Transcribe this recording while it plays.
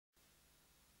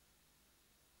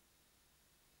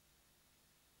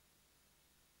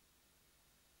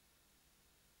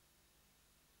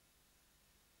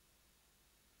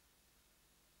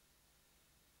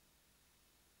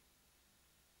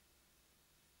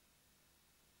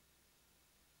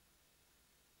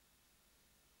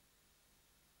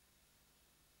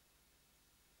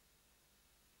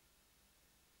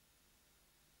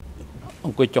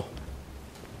ông quay cho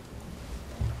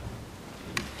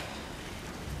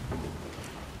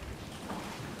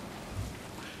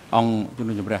ông chúng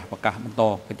tôi chụp bạc cảมันto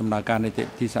cái chấmนาการใน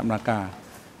ที่สำนักการ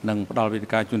นั่งดาววิท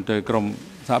ยาจุนเตยกรม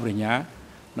ทรัพย์ริญญา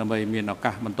นั่งไปมีนักก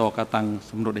ารมันโตกระตัง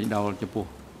สำรวจในดาวจะปู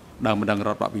ดาวมันดังร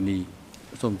อดปะวินี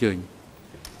สมเจริญ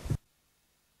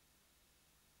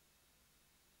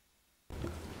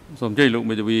สมเจริญลูก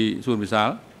มีจะวีส่วนวิสา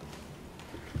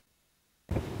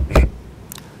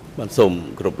มันสม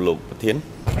กรบลูกประเทศ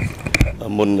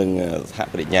มุนหนึ่งสห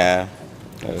ปริญญา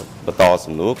ประต่อส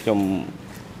นุกจม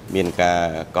เมียนกา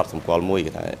กอดสมกอลมุ้ย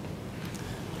ก็ได้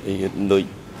โดย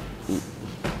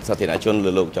สถิตชนหรื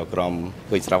อโลกจากกรมเ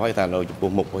คยสาวให้ทานเราจะปู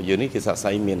หมกอยู่นี่คือสะไซ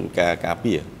เมียนกาเ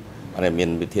ปียอะไรเมียน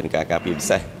วิเทียนกาเปียใ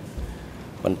ส่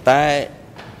บนใต้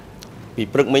ปี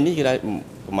ปรึกไม่นี่ก็ได้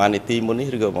ประมาณในตีมุนนี่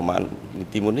หรือประมาณใน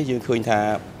ตีมุนนี่ยังเคยทา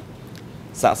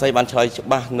สะไซบันชอย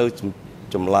บ้านเนื้อ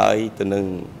จมลายตัวหนึ่ง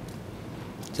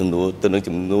จม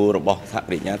นูระบบสหป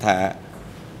ริญญาทา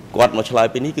กอดมาชลาย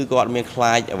ไปนี่คือกอดเมียนคล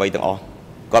ายเอาไว้ต่างอ๋อ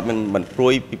กอดมันปลุ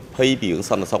ยพีผิว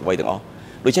สันสกไว้ต่างอ๋อ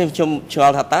โดยเฉพาะชา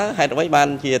วทัตตาให้ไว้บ้าน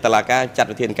ที่ตลาดการจัด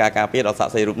เทียนกาเปียเราสะ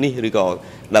ใส่รูปนี้หรือก็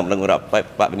นำลังรับไป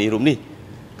ปะนี้รูปนี้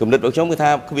กลุ่มเด็กชมคือท่า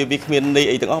คือวิเมียนในไ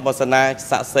อ้ต่างอ๋อบาสนา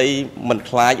สะใส่มัน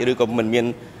คลายหรือก็มันเมียน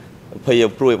พี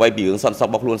ปลุยไว้ผิวสันสก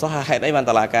บอกล้วนสะให้ได้บ้าน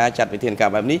ตลาดการจัดเทียนกา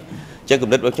แบบนี้จะกลุ่ม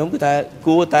เด็กชมคือท่า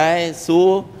กู้แต่สู้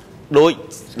โดย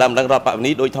นำลังรับแบบ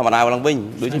นี้โดยธรรมดาลังวิ่ง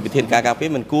โดยที่เทียนกาเปีย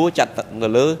มันกู้จัดเง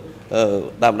ลือ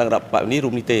ดำดังรับแบบนี้รู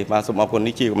ปนิเตมาสมเอาคน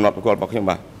นี้ชี้กำหนดประกอบบอกยัง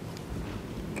บ่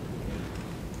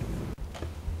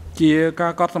เจียกา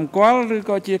กอดสมกอลหรือ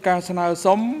ก็เจียกาสนาส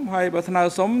มให้บัสนา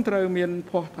สมเตรเมียน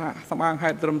พอสมางให้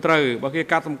ตรมเตรบางที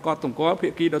การสมกอดสมกอลเพีย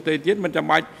กีดเตยจิตมันจะไ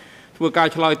ม่เพื่อการ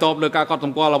ชลอยตบหรือการกอดส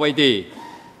มกอลเอาไว้ดี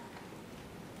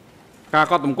การ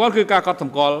กอดสมกอลคือการกอดส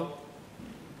มกอล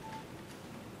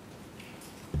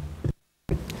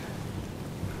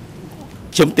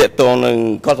ชิมเตะตัวหนึ่ง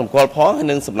กอดสมกอลพ้องห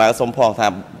นึ่งสำนักสมพองถา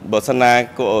มบทสนา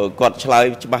กอดชลาย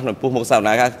บ้านหนุ่มผู้หมกสาวน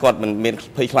าการอดมันเมียน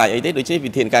เพยคลายไอ้เด็กโดยใช้วิ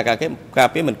ธีการกา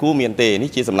เปี้ยมันกู้เมียนเตนี่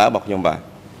จีสำนักบอกยมบ่า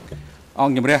อง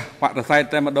อย่างเรียปัตตาไซ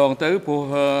แต่มาดองตื้อผู้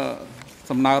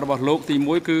สำนักระบบโลกตี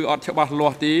มุ้ยคืออดฉบับลัว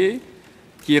ตี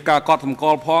เชียกากอดสมกอ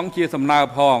ลพ้องเชียสำนัก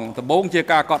พ้องแต่บงเชีย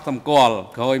กากอดสมกอล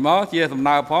เคยมั้งเชียสำ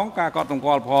นักพ้องกากอดสมก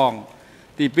อลพ้อง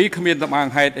ตีปีขมิ้นตะมาง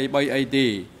ไฮไอใบไอตี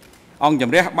องอย่าง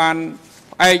เรียบ้าน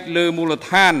ไอเลือมูล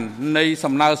ธานในส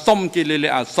ำนักส้มจีเล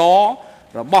อาซอ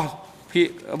ระบบพี่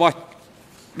บอย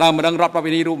ดาวมันดังรับประเพ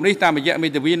ณีรูปนี้ตามไปแยกมี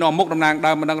แต่วีนอมมุกดำนางดา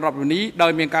วมันดังรับประเพณีโด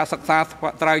ยมีการศึกษา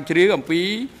ตรายชื้ออัมพี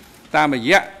ตามไปแ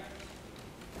ยก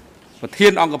ประเท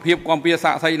ศองกับเพียบความเปียส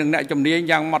ะใส่หนึ่งเนี่ยจำเนียง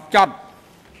ยังมัดจัด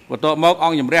ว่าตัวมกอ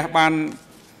งอย่างแรกบาน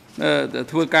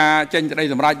ทัวการเจนจะได้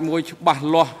สำหรับมวยบัล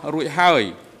ล์รุ่ยเฮย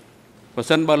เพราะฉ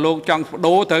ะนั้นบอลโลกจังโด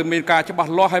เธอมีการฉบับ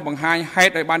ล้อให้บังไฮให้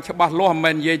ในบ้านฉบับล้อมั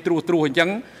นเยี่ยตรูจัง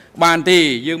บ้านตี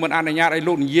ยืมมันอันในญาติไอ้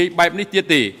ลูกเยี่ยแบบนี้เตี้ย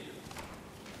ตี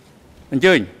อันเจ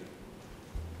น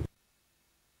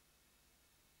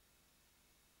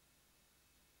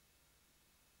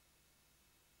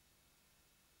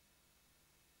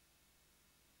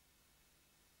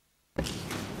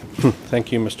Thank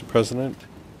you, Mr. President.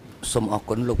 សូមអរ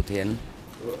គុណលោកប្រធាន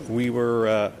We were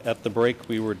at the break.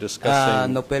 We were discussing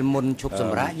នៅពេលមុនឈប់ស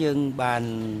ម្រាកយើងបាន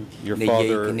និយា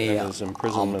យគ្នា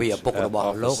អំពីឪពុករបស់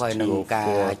លោកហើយនឹងការ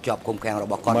ជាប់ឃុំឃាំងរ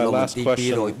បស់គាត់លោកទី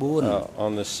204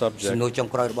 on this subject. សំណួរចុង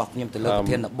ក្រោយរបស់ខ្ញុំទៅលើប្រ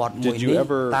ធានបទមួយនេះ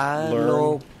តើលោ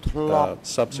កធ្លាប់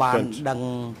បានដឹង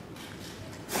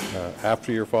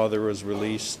after your father was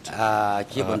released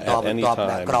ជាបន្ត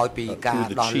ក្រោយពីការ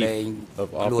ដោះលែង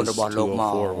ខ្លួនរបស់លោកម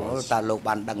កតើលោក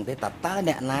បានដឹងទេតើ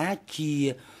អ្នកណាជា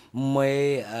មេ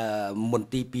មន្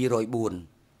ទីរ204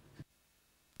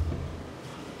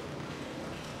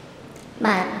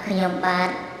បាទខ្ញុំបាទ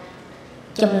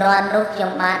ចំនួននោះខ្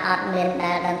ញុំបាទអត់មាន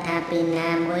ដែលដឹងថាពីណា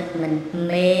មួយមិន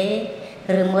មេ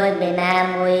ឬមួយពីណា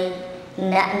មួយ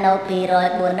អ្នកនៅ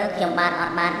204នោះខ្ញុំបាទអ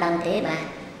ត់បានដឹងទេបាទ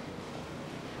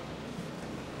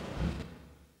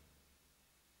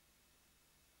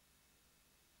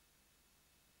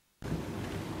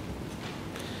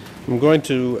I'm going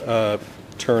to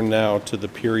turn now to the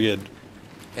period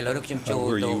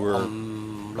where you were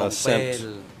sent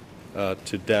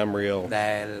to Damriel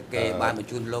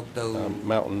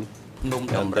Mountain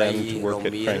and then to work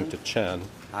at Krang Tachan.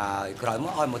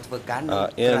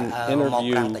 In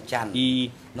interview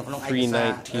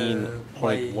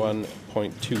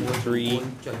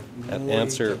E319.1.23 at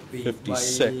answer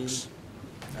 56,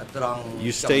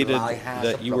 you stated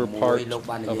that you were part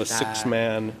of a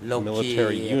 6-man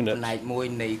military unit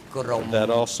that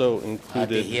also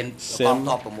included Sim,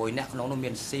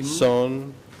 Son,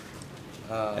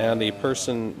 and a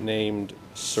person named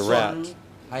Surat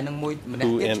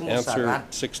who in answer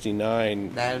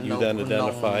 69 you then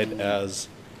identified as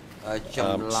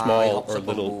small or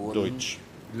little Deutsch.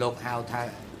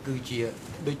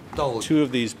 Two of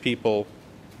these people,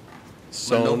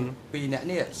 Sohn,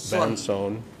 Van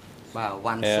Sohn,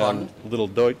 and little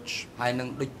Deutsch,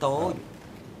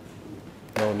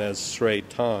 known as Srey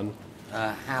Tan,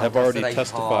 have already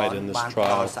testified in this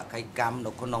trial,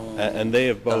 and they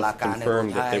have both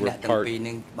confirmed that they were part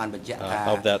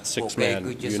of that six-man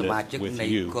unit with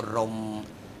you.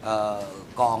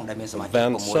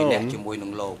 Van Sohn,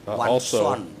 also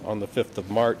on the 5th of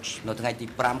March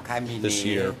this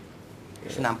year,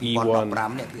 E1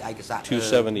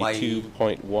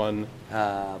 272.1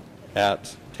 at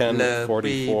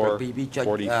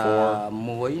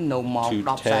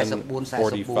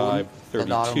 10:44:44 to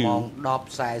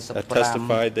 10:45:32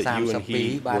 testified that you and he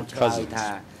were cousins.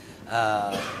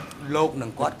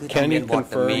 Can you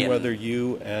confirm whether you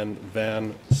and Van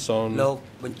Sohn were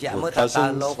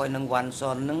cousins,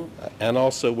 and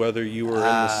also whether you were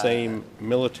in the same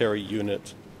military unit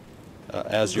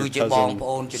as your cousin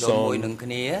Sohn,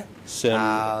 Sim,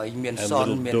 and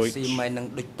little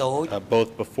Deutsch, both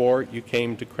before you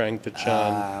came to Krang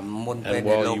Tachan and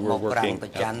while you were working at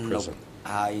prison?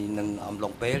 ហើយនឹងអំឡុ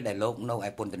ងពេលដែលលោកនៅឯ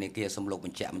ពន្ធនាគារសូមលោកប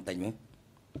ញ្ជាក់បន្តិចមើល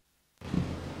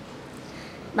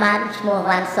បាទឈ្មោះ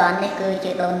វ៉ាន់សននេះគឺ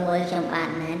ជាដូនមួយខ្ញុំបាទ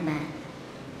មែនបាទ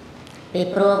ពី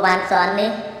ព្រោះវ៉ាន់សន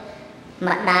នេះ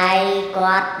ម្ដាយ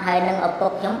គាត់ហើយនឹងឪពុ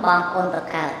កខ្ញុំបងប្អូនប្រ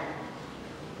កើត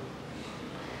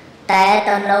តែ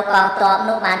ទៅនៅកងទ័ព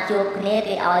នោះបានជួបគ្នា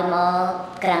គេឲ្យមក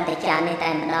ក្រាំងតាចាននេះតែ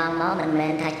ម្ដងមកមិនមែ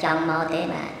នថាចង់មកទេ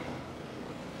បាទ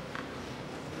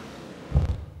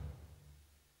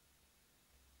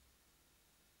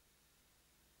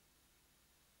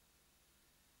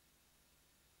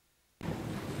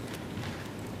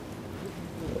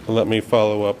Let me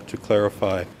follow up to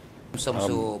clarify.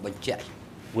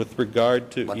 With regard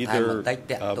to either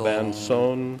Van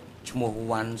Sohn,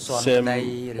 Sim,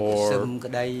 or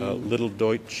little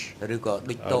Deutsch,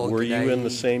 were you in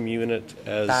the same unit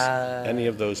as any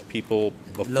of those people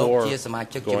before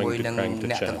going to Krang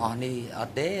Tachan?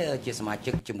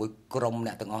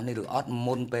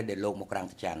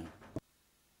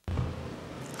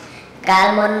 កាល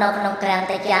មុននៅក្នុងក្រាំង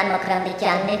តាចានមកក្រាំងតា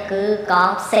ចាននេះគឺកង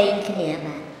ផ្សេងគ្នា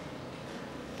បាទ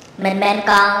មិនមែន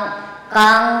កង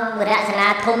រចនា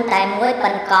ធំតែមួយ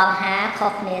ប៉ុនកង5ខុ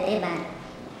សគ្នាទេបាទ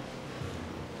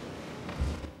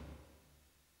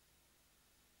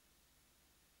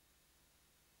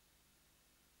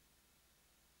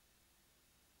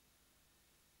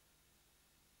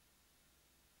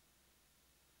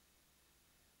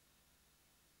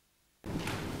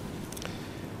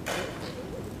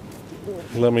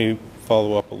Let me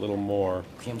follow up a little more.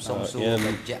 In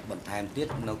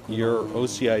your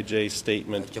OCIJ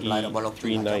statement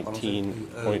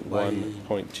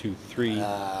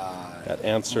E319.1.23 at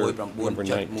answer number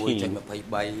 19,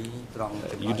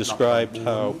 you described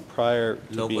how prior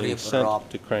to being sent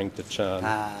to Krang Tachan,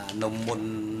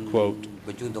 quote,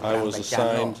 I was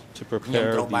assigned to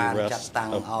prepare the arrest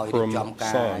of Prum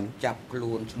San,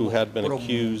 who had been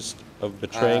accused of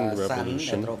betraying the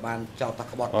revolution on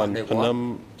Panam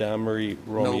Damri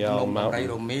Romial Mountain,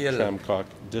 Tramcock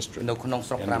District.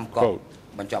 End quote.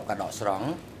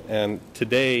 And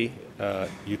today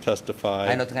you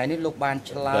testify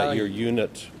that your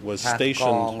unit was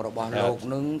stationed at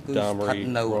Damri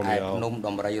Romial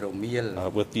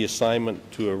with the assignment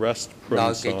to arrest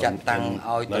Prum San in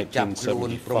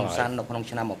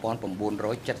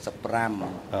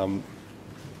 1975.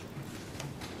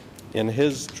 In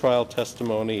his trial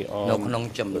testimony on the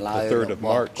 3rd of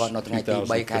March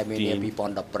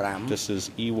 2015, this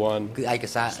is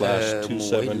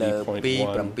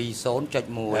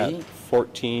E1/270.1 at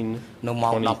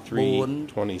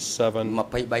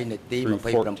 14:23:27 through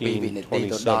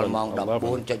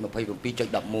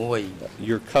 14:27:11.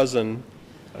 Your cousin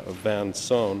Van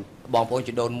Sohn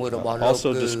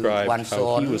also described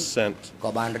how he was sent to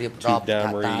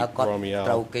Damri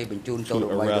Romial to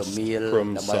arrest Prum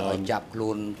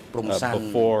San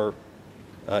before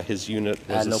his unit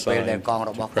was assigned to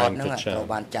Krang Tachan.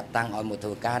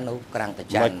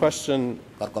 My question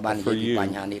for you,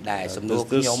 does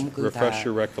this refresh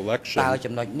your recollection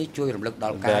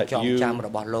that you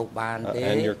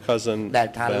and your cousin Van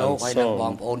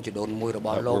Sohn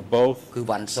were both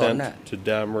sent to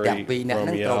Damri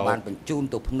Romial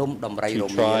to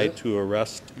try to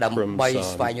arrest Prum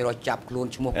San,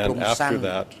 and after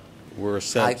that were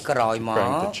sent to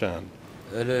Krang Tachan?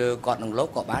 គាត់នឹងលោក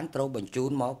ក៏បានត្រូវបញ្ជូ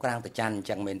នមកក្រាំងតាចាន់អញ្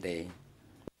ចឹងមែនទេ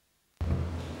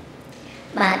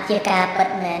បាទជាការពិត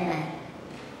មែនបាទ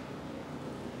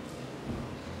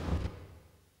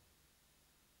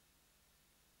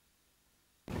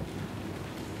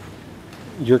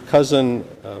Your cousin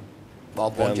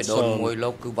Van Son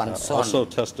also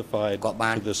testified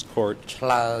to this court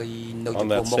on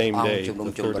that same day, the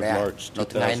 3rd of March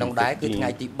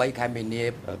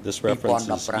 2015. This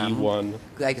references E1/270.1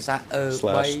 at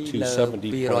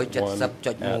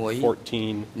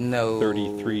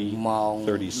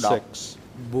 14:33:36.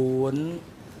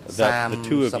 That the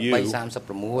two of you,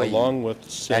 along with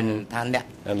Sim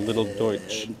and Little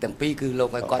Deutsch,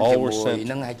 all were sent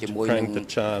to Krang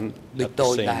Tachan at the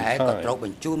same time.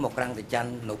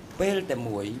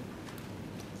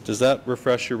 Does that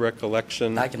refresh your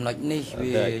recollection that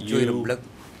you,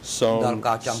 Son,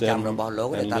 Sim, and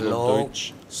Little Deutsch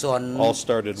all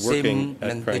started working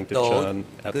at Krang Tachan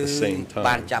at the same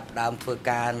time?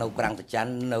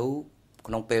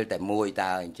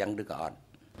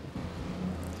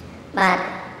 But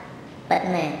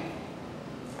man.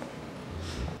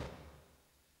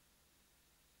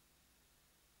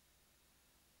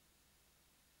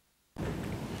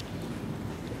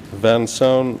 Van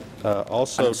Son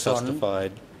also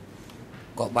testified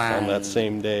on that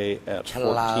same day at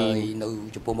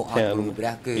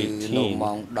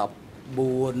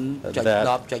 14:10:18 that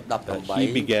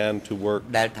he began to work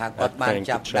at Krang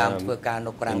Tachan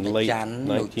in late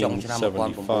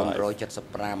 1975.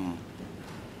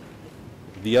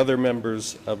 The other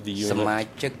members of the unit,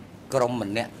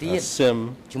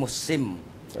 Sim,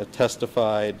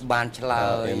 testified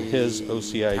in his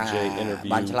OCIJ interview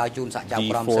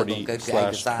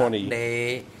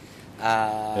D40/20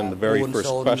 in the very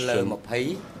first question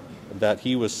that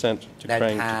he was sent to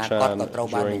Krang Tachan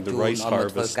during the rice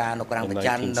harvest in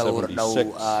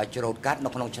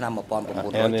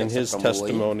 1976. And in his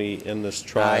testimony in this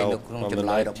trial on the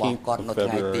 19th of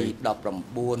February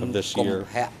of this year,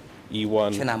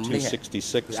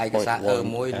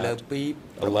 E1/266.1 at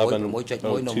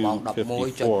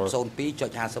 11:02:54,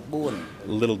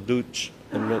 Little Deutsch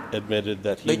admitted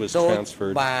that he was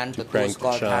transferred to Krang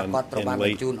Tachan in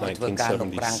late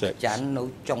 1976.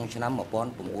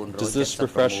 Does this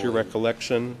refresh your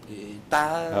recollection,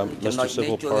 Mr.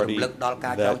 Civil Party,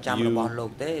 that you,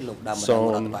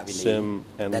 Son, Sim,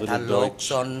 and Little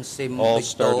Deutsch all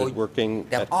started working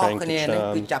at Krang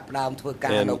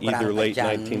Tachan in either late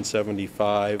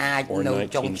 1975 or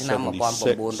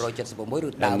 1976,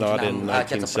 and not in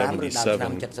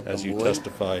 1977, as you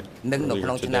testified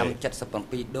earlier today?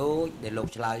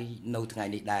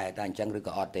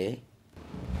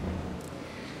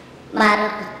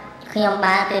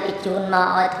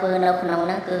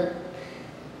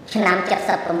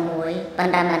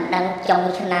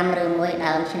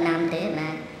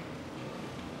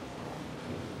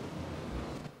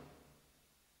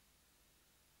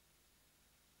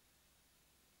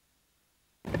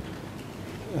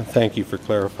 Thank you for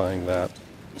clarifying that.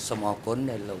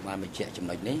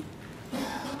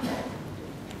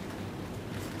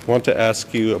 I want to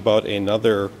ask you about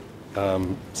another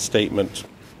statement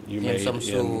you made in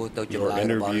your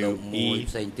interview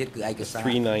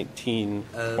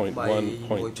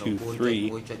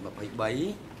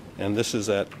E319.1.23, and this is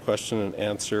at question and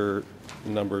answer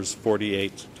numbers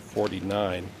 48 to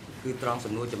 49.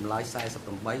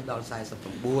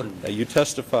 You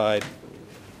testified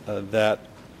that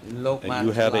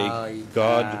you had a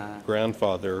god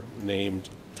grandfather named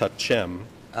Tachem,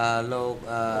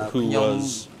 who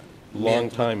was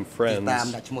longtime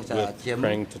friends with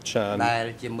Krang Tachan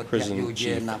prison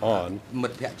chief On,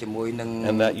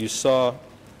 and that you saw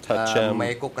Tachem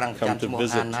come to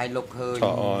visit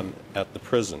Ta-On at the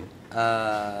prison.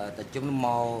 And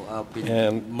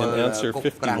in answer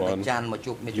 51,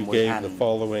 you gave the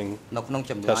following testimony.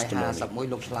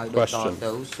 Question: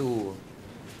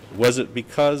 was it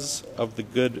because of the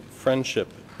good friendship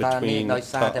between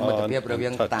Ta-On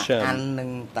and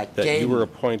Tachem that you were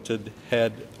appointed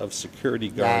head of security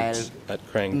guards at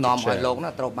Krang Tachan?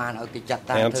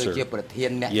 Answer: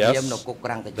 yes,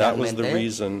 that was the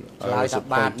reason I was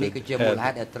appointed head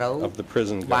of the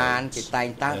prison guards.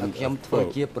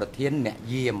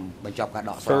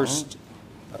 First,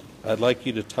 I'd like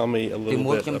you to tell me a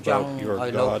little bit about your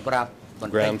god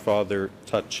grandfather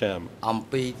Tachem.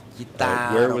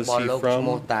 Where was he from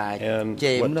and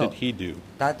what did he do?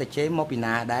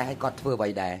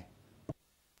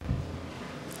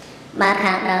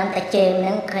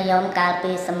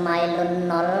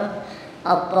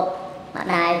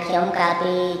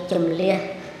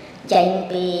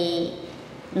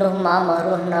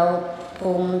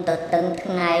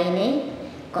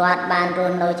 Quạt ban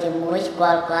rôn nô chỉ muối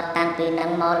quạt quạt tăngពីនឹង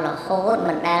មករហូត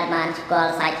មិនដែលបានស្គា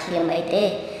ល់សាច់ឈាមអីទេ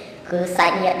គឺសា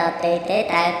ច់ញាតិដតេទេ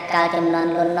តែកាលចំនួន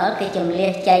លន់នល់គឺជំ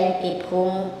លះចេញពីភូ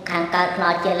មិខាងកើតខ្ន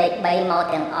ល់ជាលេខ3មក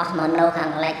ទាំងអស់មកនៅខាង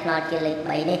លិចខ្នល់ជាលេខ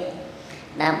3នេះ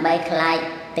ដើម្បីខ្លាច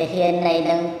ទាហាននៃ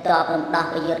នឹងតបរំដោះ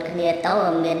ប្រយុទ្ធគ្នាទៅ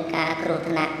មានការគ្រោះ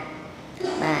ថ្នាក់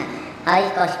បាទហើយ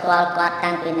ក៏ស្គាល់គាត់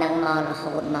តាំងពីនឹងមករ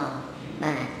ហូតមក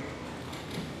បាទ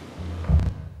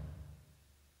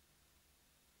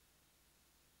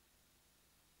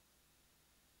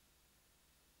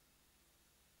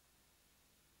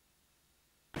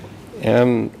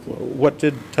And what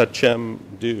did Tachem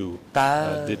do?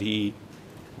 Did he?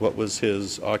 What was his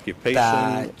occupation,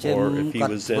 or if he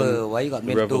was in the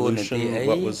revolution,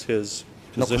 what was his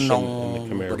position in the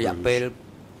Khmer Rouge?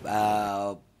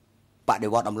 បដិ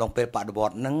វត្តអំឡុងពេលបដិវ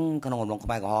ត្តហ្នឹងក្នុងអំឡុងខ្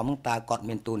មែរក្រហមហ្នឹងតើគាត់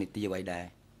មានតួនាទីអ្វីដែរ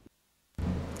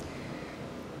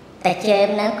តែជើម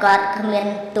ហ្នឹងគាត់គ្មាន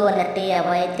តួនាទីអ្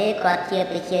វីទេគាត់ជា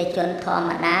ប្រជាជនធម្ម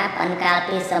តាប៉ុន្តែកាល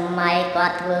ពីសម័យគា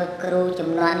ត់ធ្វើគ្រូចំ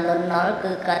នួនលន់នល់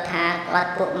គឺគាត់ថាគា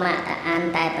ត់ពួកម៉ាក់តាអាន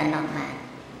តែប៉ុណ្ណោះបាទ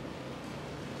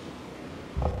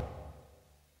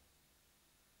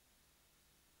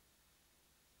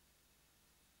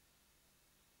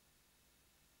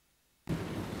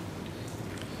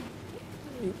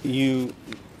You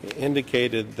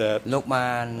indicated that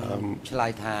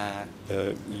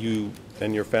you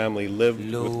and your family lived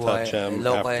with Tachem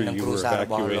after you were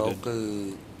evacuated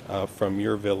from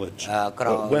your village.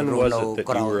 When was it that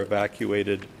you were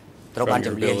evacuated from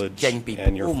your village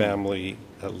and your family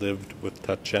lived with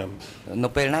Tachem? នៅ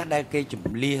ពេលណាដែលគេជ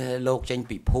ម្លៀសលោកចេញ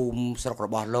ពីភូមិស្រុករ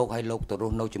បស់លោកហើយលោកទៅរ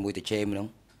ស់នៅជាមួយតាជេមហ្នឹង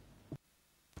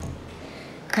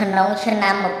ក្នុងឆ្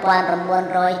នាំ 1971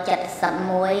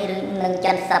 ឬនឹង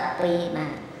 72 បា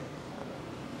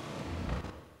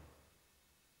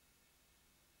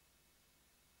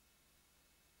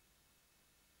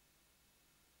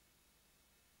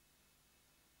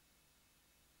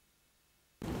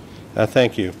ទ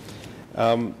Thank you.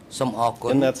 សូមអរគុណ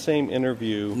In that same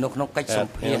interview, នៅក្នុងកិច្ចស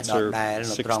ម្ភាសន៍ដដែល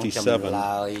នៅត្រង់ចម្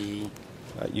លើយ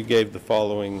you gave the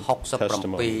following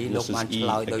testimony. This is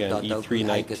again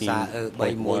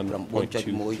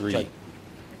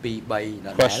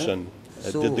E319.11.23. Question: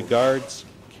 Did the guards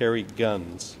carry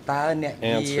guns?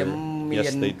 Answer: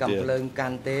 Yes, they did.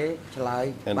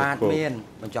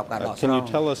 Can you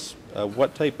tell us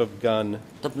what type of gun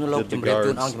did the guards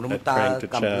at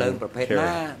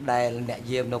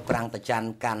Krang Tachan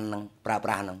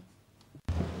carry?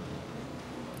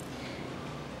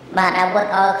 បាទអាវុធ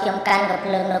ឲ្យខ្ញុំកាន់កំ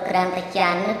ភ្លើងនៅក្រាមតាចា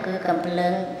ននោះគឺកំភ្លើ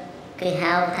ងគេ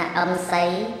ហៅថាអឹមសៃ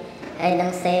ហើយនឹង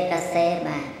សេកាសេ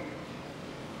បាទ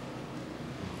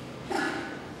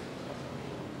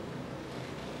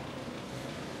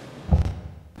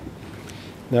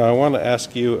Now I want to ask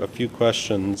you a few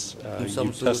questions. You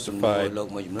testified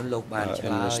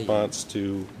in response to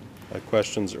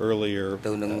questions earlier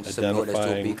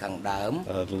identifying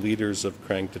the leaders of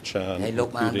Krang Tachan,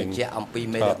 including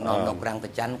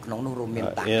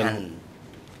in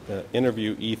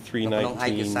interview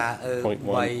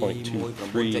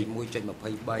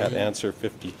E319.1.23 at answer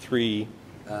 53,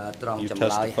 you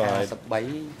testified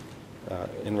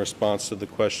in response to the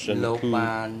question who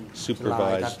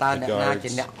supervised the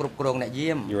guards.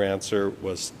 Your answer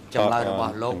was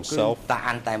Ta'an himself.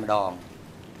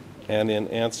 And in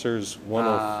answers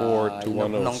 104 to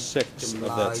 106 of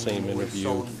that same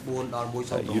interview,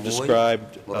 you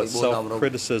described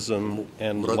self-criticism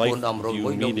and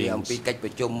life-view meetings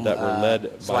that were led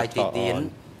by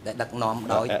Ta'an,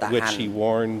 at which he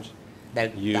warned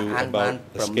you about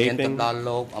escaping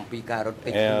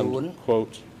and,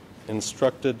 quote,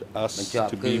 instructed us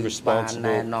to be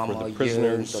responsible for the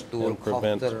prisoners and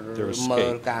prevent their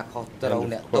escape.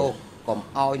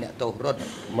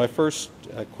 My first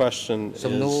question is,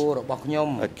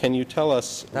 can you tell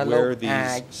us where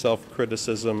these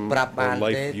self-criticism or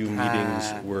life-view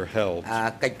meetings were held?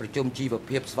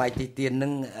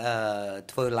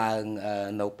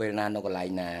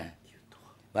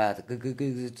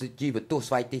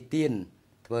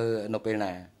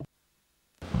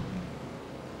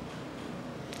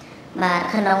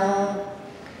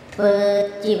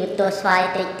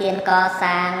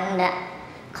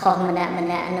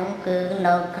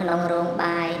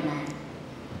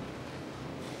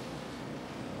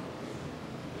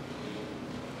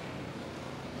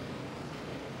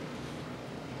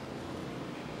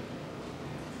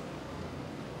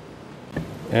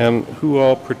 And who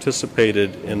all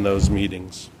participated in those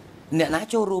meetings? អ្នកណា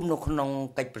ចូលរួមនៅក្នុង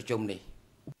កិច្ចប្រជុំនេះ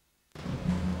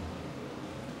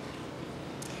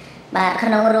បាទក្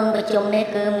នុងរោងប្រជុំនេះ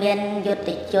គឺមានយុទ្ធ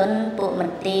ជនពួកម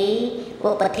ន្ត្រីពួ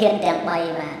កប្រធានទាំង 3 បា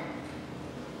ទ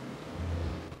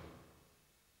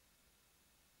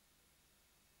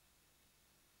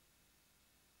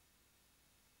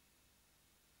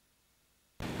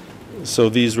So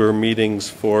these were meetings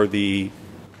for the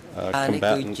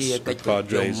combatants or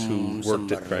cadres who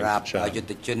worked at Krang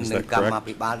Tachan. Is that correct?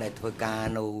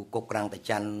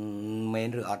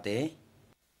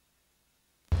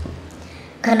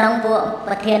 ក្នុងពួក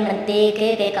ប្រធានមន្ទីរគេ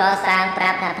ក៏សាងប្រា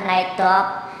ប់ថាផ្នែកតប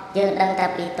យើងដឹងតែ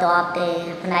ពីតបទេ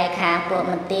ផ្នែកខាងពួក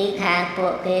មន្ទីរខាងពួ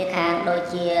កគេខាងដូច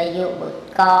ជាយុវ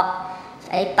ក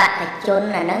ស្អីបកជន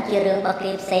អាហ្នឹងជារឿងរបស់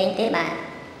គេផ្សេងទេបាទ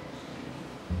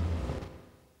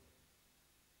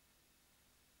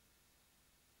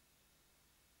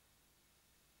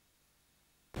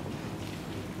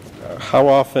How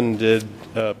often did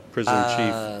Prison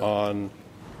Chief on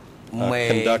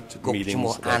conduct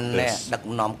meetings like this? ដឹក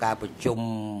នាំការប្រជុំ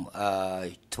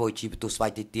ធ្វើជាបន្ទូស្វ័យ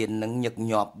ទីទាននឹងញឹក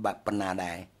ញាប់បែបប៉ុណ្ណា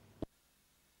ដែរ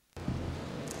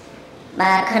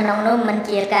បាទក្នុងនោះមិន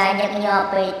ជាការញឹកញាប់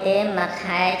ពេកទេមួយ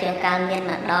ខែជាងកាលមាន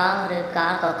ម្ដងឬក៏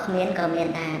គ្មានក៏មាន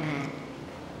ដែរបាទ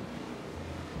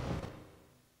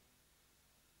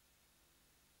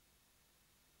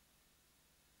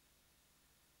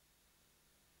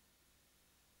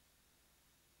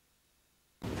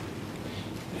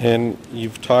And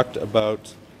you've talked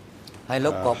about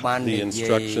the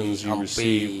instructions you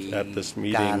received at this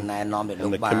meeting and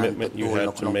the commitment you had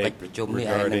to make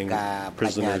regarding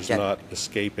prisoners not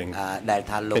escaping.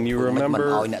 Can you remember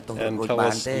and tell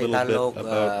us a little bit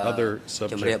about other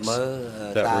subjects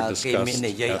that were discussed at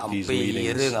these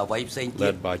meetings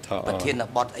led by Ta'an?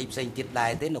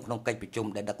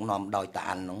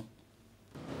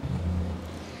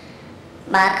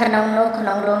 បាទក្នុងនោះក្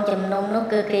នុងរោងជំនុំនោះ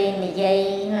គឺគេនិយាយ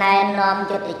ណែនាំ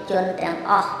យុទ្ធជនទាំង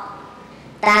អស់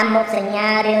តាមមុខសញ្ញា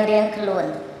រៀងៗខ្លួន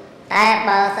តែ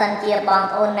បើសិនជាបង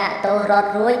ប្អូនអ្នកទោសរត់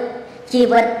រួចជី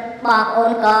វិតបងប្អូ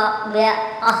នក៏វា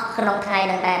អស់ក្នុងថ្ងៃ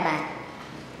នឹងដែរបាទ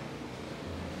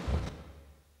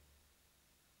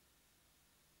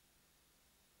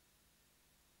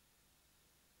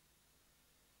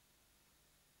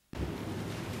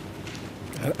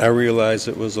I realize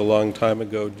it was a long time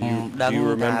ago. Do you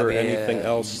remember anything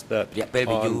else that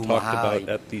Ta'an talked about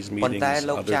at these meetings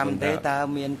other than that? តើ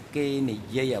មានគេនិ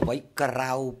យាយអ្វីក្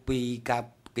រៅពី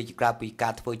កា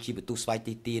រធ្វើជាបន្ទូស្វ័យ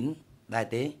ទីទានដែរ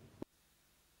ទេ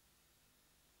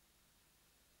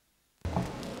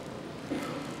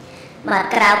បាទ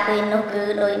ក្រៅពីនោះគឺ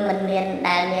ដូចមិនមាន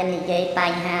ដែលមាននិយាយប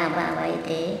ញ្ហាអ្វី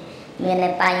ទេ មានតែ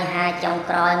បញ្ហាចុង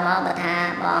ក្រោយមកបើថា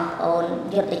បងប្អូន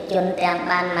យុទ្ធជនទាំង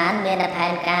បានបានមានតែផែ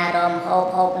នការរំ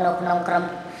ហូបនៅក្នុងក្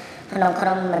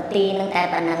រុមមន្ទីរនឹងតែ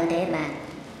ប៉ុណ្្នឹងទេបាទ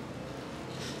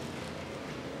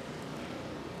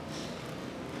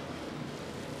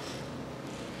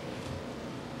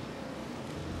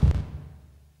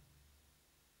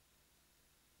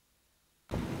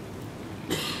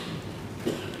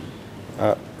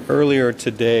Earlier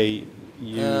today,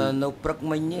 you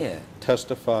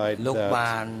testified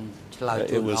that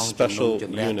it was special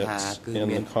units in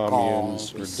the communes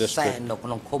or district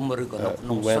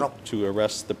who went to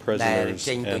arrest the prisoners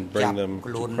and bring them to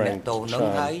Krang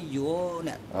Tachan.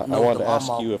 I want to ask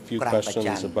you a few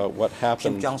questions about what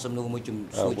happened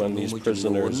when these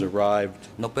prisoners arrived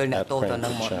at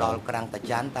Krang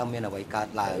Tachan.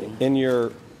 In your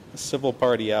civil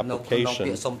party application,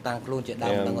 and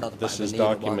this is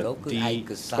document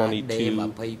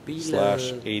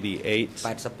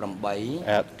D22/88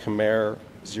 at Khmer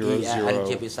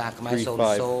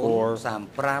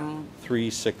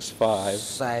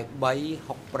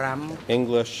 00354-365,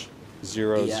 English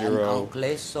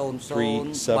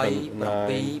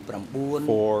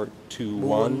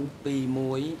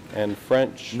 00379-421, and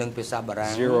French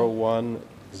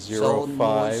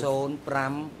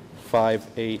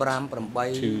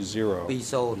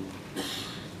 0105-5820.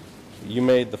 You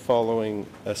made the following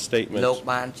statement in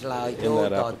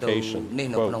that application.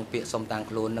 Quote,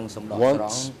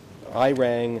 once I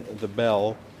rang the bell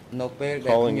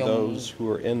calling those who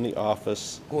were in the office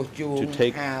to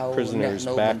take prisoners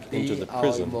back into the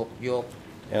prison,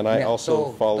 and I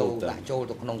also followed them.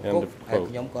 End of quote.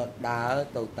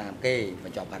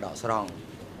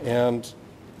 And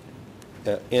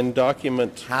in a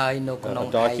document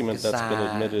that's been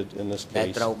admitted in this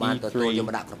case,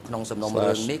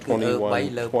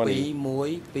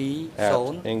 E3/2120 at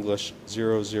English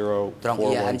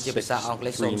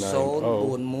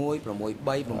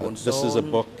 0041639. This is a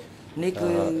book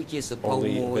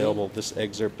only available. This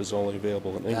excerpt is only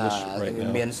available in English right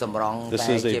now. This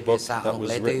is a book that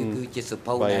was written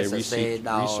by a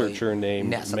researcher named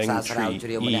Meng-Tri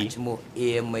E,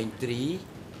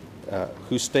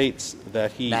 who states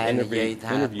that he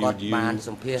interviewed you,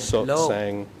 SAUT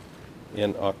Saing,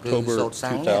 in October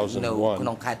 2001,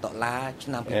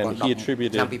 and he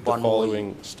attributed the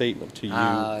following statement to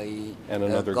you and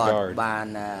another guard.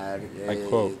 I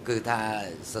quote,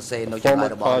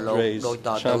 "Former Padres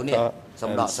Chanta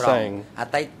and Saing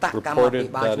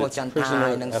reported that its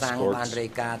prisoner escorts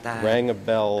rang a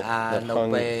bell that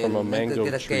hung from a mango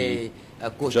tree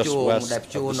just west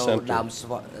of the center.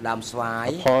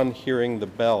 Upon hearing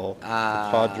the bell, the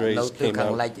Padres came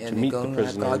out to meet the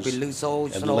prisoners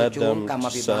and led them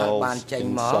to cells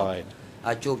inside."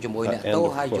 End of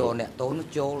quote.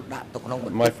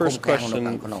 My first question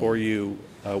for you,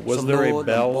 was there a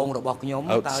bell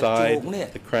outside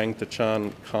the Krang Tachan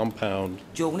compound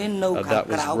that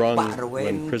was rung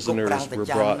when prisoners were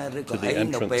brought to the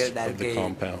entrance of the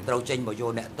compound?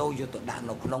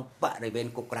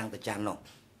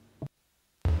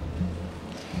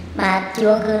 បាទជួ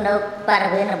ងគឺនៅបរិ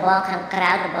វេណរបងខាងក្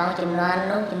រៅរបងចំនួន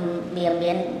នោះវា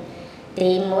មានទី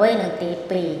1និងទី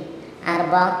2អារ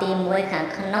បងទី1ខាង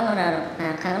ក្នុង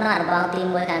ខាងនោះអារបងទី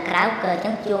1ខាងក្រៅគឺអញ្ចឹ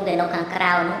ងជួងគេនៅខាងក្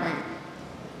រៅនោះបាទ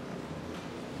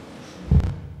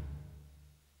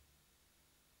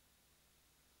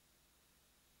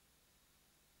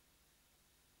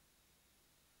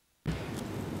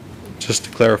Just to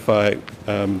clarify,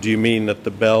 do you mean that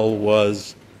the bell was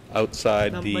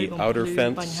outside the outer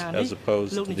fence as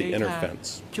opposed to the inner fence?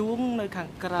 ជួងនៅខាង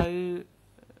ក្រៅ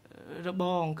រប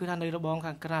ងគឺថានៅរបង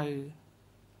ខាងក្រៅ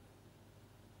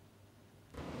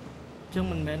ចឹង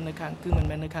មិនមែននៅខាងគឺមិន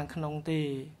មែននៅខាងក្នុងទេ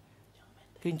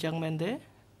គឺអញ្ចឹងមែនទេ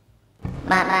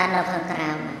បាទបាទនៅខាងក្រៅ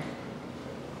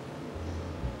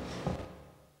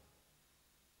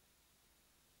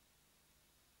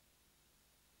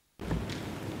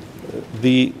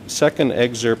The second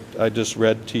excerpt I just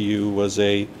read to you was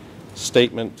a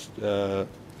statement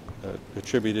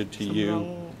attributed to you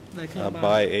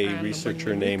by a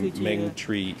researcher named Meng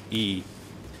Tri E,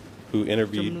 who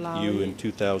interviewed you in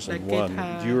 2001.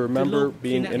 Do you remember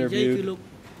being interviewed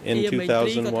in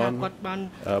 2001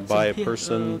 by a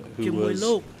person who was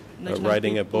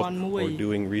writing a book or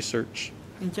doing research?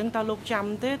 អញ្ចឹងតើលោកចាំ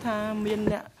ទេថាមាន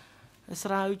អ្នក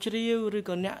ស្រាវជ្រាវឬ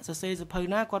ក៏អ្នកសរសេរសៀវភៅ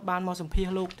ណាគាត់បានមកសម្ភាស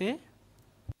ន៍លោកទេ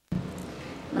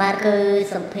បាទគឺ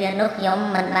សម្ភារនោះខ្ញុំ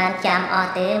មិនបានចាំអ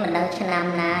ស់ទេមិនដឹងឆ្នាំ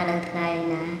ណានិងថ្ងៃ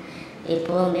ណាពី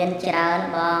ព្រោះមានច្រើន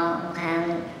បងខាង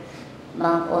ប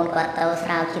ងប្អូនគាត់ទៅស្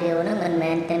រាវជ្រាវនោះមិន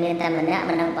មែនតែមានតែម្នាក់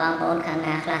មិនដឹងបងប្អូនខាង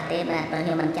ណាខ្លះទេបាទខ្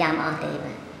ញុំមិនចាំអស់ទេ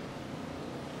បាទ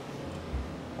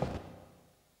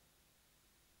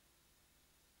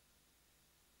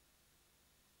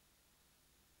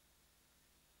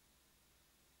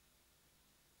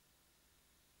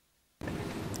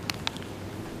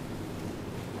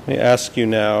Let me ask you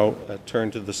now, turn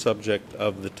to the subject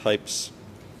of the types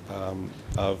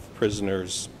of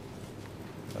prisoners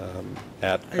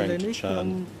at Krang Tachan.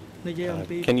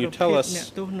 Can you tell us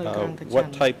what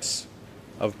types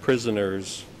of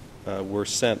prisoners were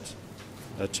sent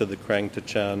to the Krang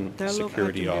Tachan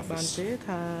security office?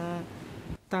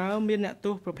 តើមានអ្នក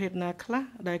ទោសប្រភេទណាខ្លះ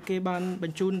ដែលគេបានប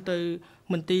ញ្ជូនទៅ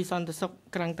មន្ទីរសន្តិសុខ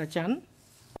ក្រាំងតាចាន់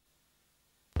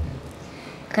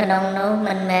ក្នុងនោះ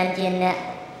មិនមែនជាអ្នក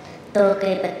តើ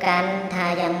គេប្រកាន់ថា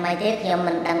យ៉ាងម៉េចទេខ្ញុំ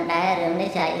មិនដឹងដែររឿងនេះ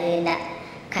ចែកលេខដាក់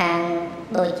ខាង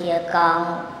ដូចជាកង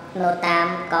នៅតាម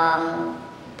កង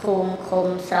ភូមិឃុំ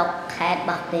ស្រុកខេត្តរ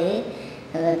បស់គេ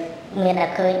មានតែ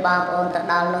ឃើញបងប្អូនទៅ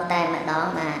ដល់នោះតែម្ដង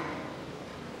បាទ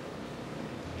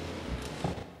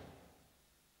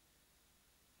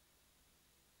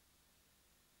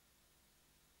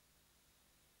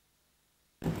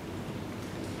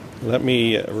Let me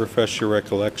refresh your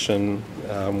recollection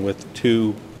with two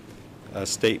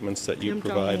statements that you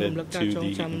provided to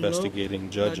the investigating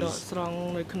judges.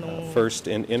 First,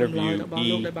 in interview E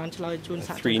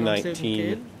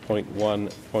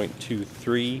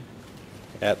 319.1.23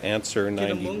 at answer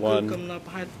 91,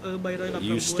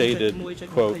 you stated,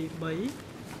 quote,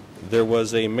 "There was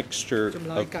a mixture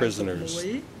of prisoners.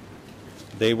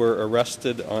 They were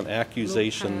arrested on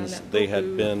accusations they had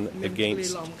been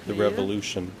against the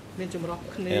revolution."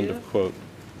 End of quote.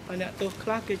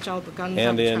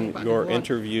 And in your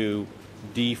interview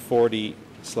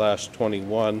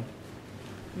D40/21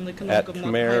 at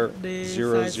Khmer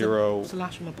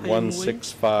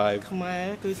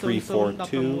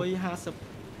 00165-342,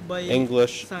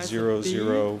 English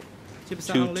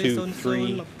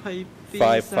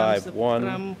 00223-551,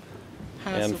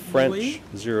 and French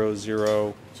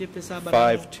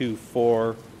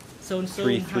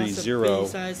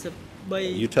 00524-330,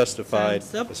 you testified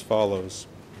as follows.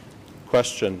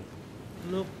 Question: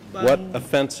 what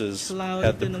offenses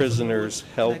had the prisoners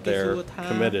held there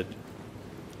committed?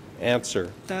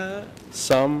 Answer.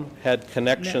 Some had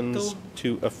connections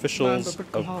to officials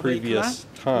of previous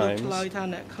times.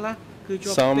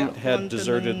 Some had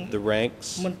deserted the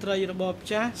ranks.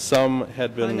 Some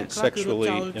had been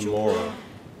sexually immoral.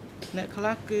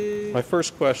 My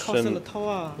first question,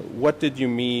 what did you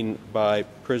mean by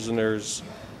prisoners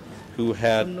who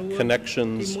had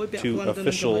connections to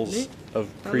officials of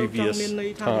previous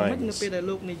times?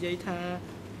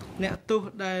 អ្នកទោស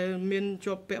ដែលមាន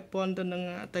ជាប់ពាក់ព័ន្ធទៅនឹង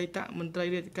អតីតមន្ត្រី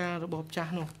រាជការរបបចា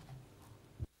ស់នោះ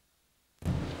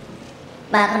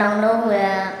បាទក្នុងនោះវា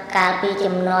កាលពី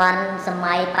ចំនួនស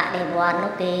ម័យបដិវត្តន៍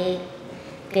នោះគេ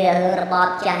រឿងរបប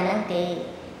ចាស់ហ្នឹងគេ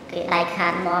ដៃខា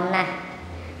តមមណាស់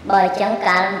បើអញ្ចឹង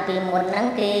កាលពីមុនហ្នឹង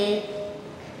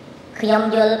ខ្ញុំ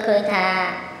យល់ឃើញថា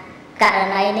ករ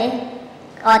ណីនេះ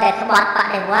អត់តែក្បត់ប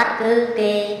ដិវត្តន៍គឺ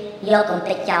គេយកកំ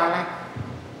ទេចចោលណា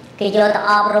គេយកទៅ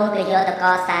អប់រំគេយកទៅក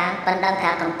សាងប៉ុន្តែថា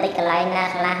កំទេចកន្លែងណា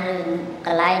ខ្លះឬក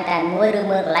ន្លែងតែមួយឬ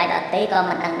មើលកន្លែងដទៃក៏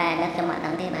មិនដឹងដែរខ្ញុំអត់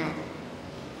ដឹងទេបាទ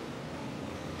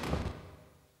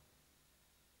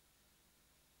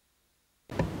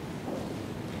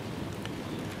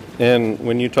And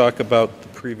when you talk about the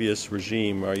previous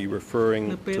regime, are you referring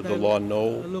to the Law No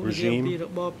regime? រ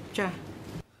បបចាស់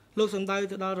លោកសំដៅ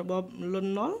ទៅដល់របបល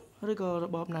ន់នល់ឬក៏រ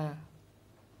បបណា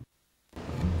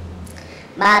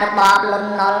បាទរបបល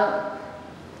ន់នល់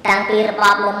តាំងពីរប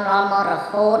បលន់នល់មករ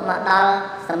ហូតមកដល់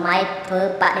សម័យធ្វើ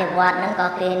បដិវត្តន៍ហ្នឹងក៏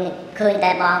គេឃើញ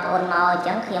តែបងប្អូនមកអញ្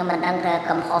ចឹងខ្ញុំមិនដឹងថា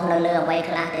កំហុសនៅលើអ្វី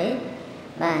ខ្លះទេ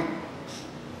បាទ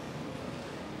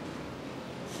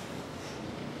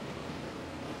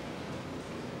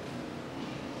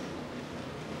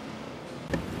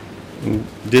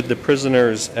Did the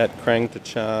prisoners at Krang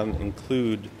Tachan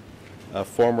include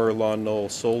former Law No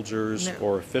soldiers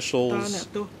or officials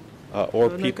or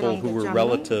people who were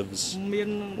relatives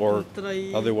or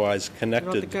otherwise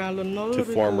connected to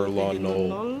former Law No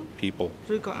people?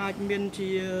 ឬក៏អាចមានជា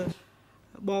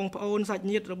បងប្អូនសាច់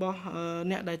ញាតិរបស់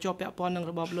អ្នកដែលជាប់ពាក់ព័ន្ធនឹង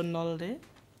របបលន់នល់ទេ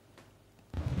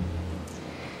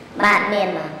បាទមាន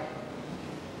បាទ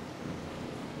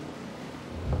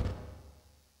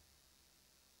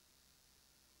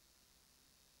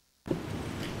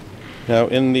Now,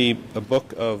 in the book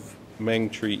of Meng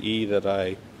Tri E that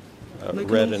I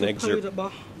read an excerpt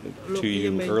to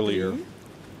you earlier,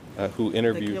 who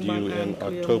interviewed you in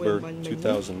October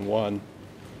 2001,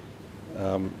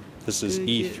 this is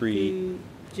E3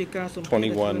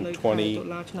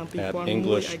 2120 at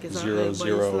English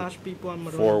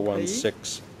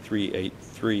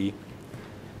 00416383.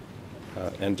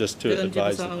 And just to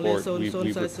advise the court,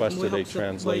 we've requested a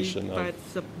translation of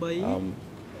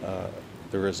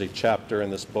there is a chapter in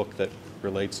this book that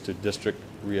relates to district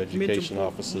re-education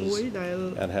offices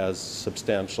and has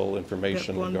substantial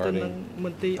information regarding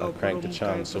Krang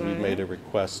Tachan. So we've made a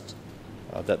request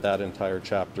that that entire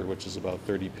chapter, which is about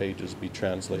 30 pages, be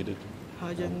translated. In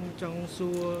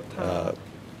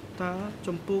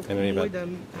any event,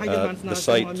 the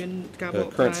site,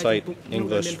 current site,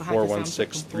 English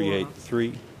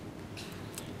 416383.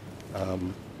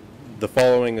 The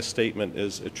following statement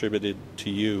is attributed to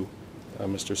you,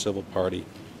 Mr. Civil Party.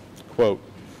 Quote,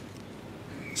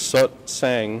 SAUT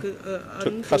Saing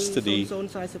took custody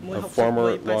of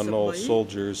former Law No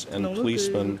soldiers and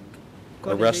policemen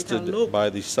arrested by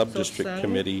the Sub-District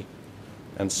Committee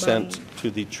and sent to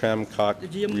the Tramcock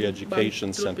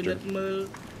Re-Education Center.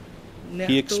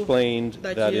 He explained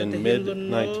that in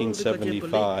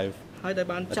mid-1975, a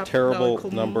terrible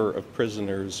number of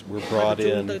prisoners were brought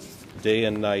in day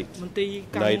and night,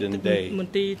 night and day.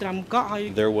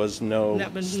 There was no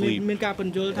sleep. End of quote.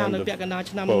 And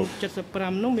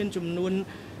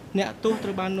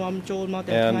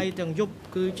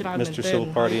Mr.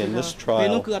 Civil Party, in this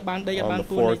trial on the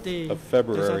 4th of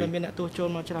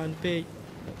February,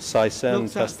 Saisen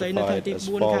testified as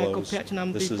follows.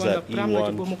 This is at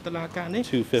E1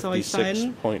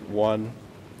 256.1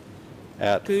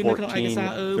 at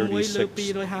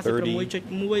 14:36:30 to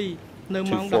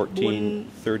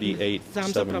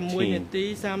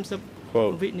 14:38:17.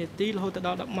 Quote,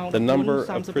 the number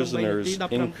of prisoners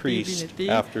increased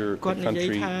after the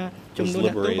country was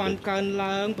liberated.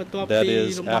 That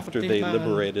is, after they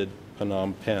liberated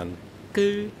Phnom Penh.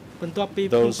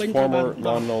 Those former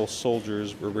Law No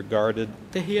soldiers were regarded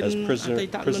as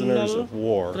prisoners of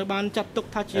war,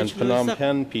 and Phnom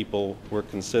Penh people were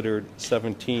considered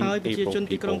 17 April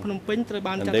people,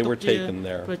 and they were taken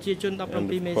there. End of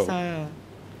quote.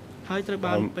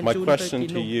 My question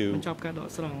to you,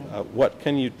 what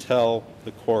can you tell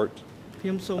the court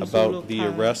about the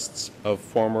arrests of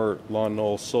former Law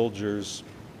No soldiers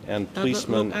and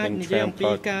policemen in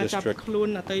Tramcock District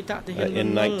in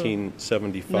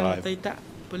 1975?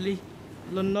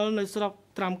 លន់នល់នៅស្រុក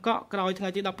ត្រាំកក់ក្រោយថ្ងៃ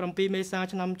ទី17មេសា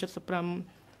ឆ្នាំ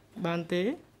75បានទេ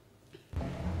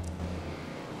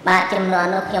បាទចំនួន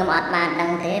នោះខ្ញុំអត់បានដឹ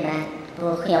ងទេបាទព្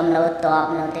រោះខ្ញុំនៅតប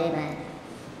នៅទេបាទ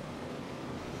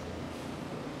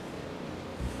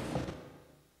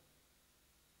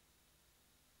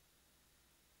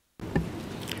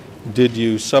Did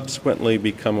you subsequently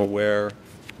become aware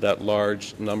that large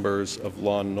numbers of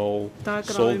Lon Nol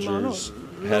soldiers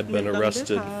had been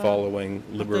arrested following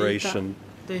liberation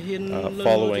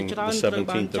following the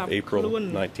 17th of April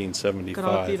 1975? ក្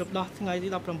រោយពីរំដោះថ្ងៃទី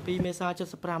17មេសា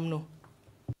75នោះ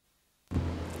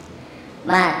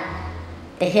បាទ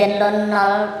ទាហានលន់ន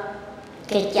ល់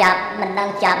គេចាប់មិនដឹង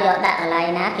ចាប់យកដាក់កន្លែង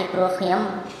ណាពីព្រោះខ្ញុំ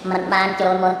មិនបានចូ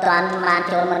លមិនទាន់បាន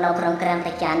ចូលមកនៅក្នុងក្រាំង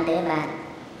តាចាន់ទេបាទ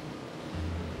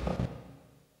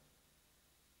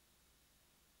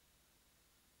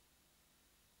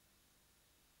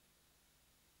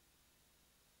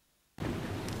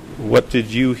What did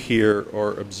you hear or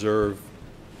observe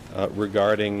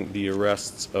regarding the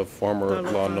arrests of former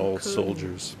Lon Nol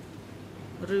soldiers?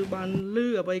 ឬបានឮ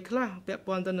អ្វីខ្លះពាក់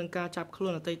ព័ន្ធទៅនឹងការចាប់ខ្លួ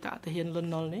នអតីតទាហានលន់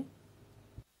នល់នេះ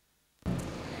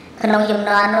ក្នុងចំ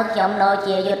នួននោះខ្ញុំនៅ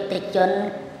ជាយុទ្ធជន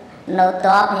នៅត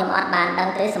បខ្ញុំអត់បានដឹង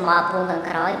ទេសមរភូមិខាង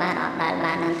ក្រោយបានអត់ដែល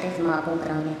បានដឹងទេសមរភូមិ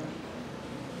ក្រោយនេះ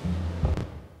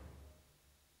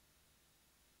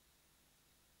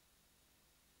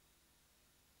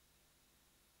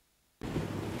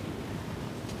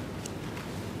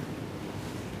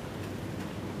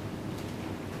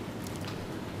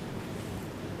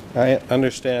I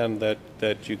understand that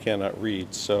you cannot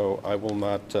read, so I will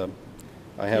not.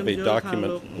 I have a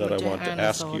document that I want to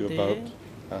ask you about.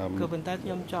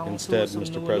 Instead,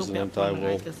 Mr. President, I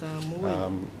will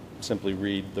simply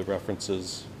read the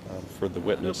references for the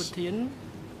witness.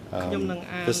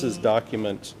 This is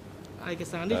document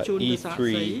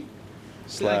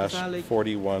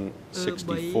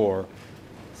E3/4164.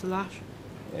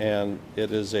 And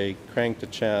it is a Krang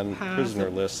Tachan prisoner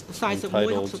list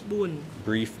entitled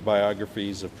Brief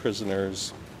Biographies of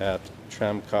Prisoners at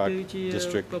Tramkok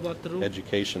District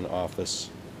Education Office.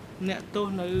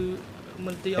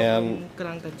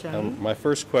 And my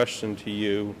first question to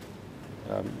you,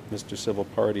 Mr. Civil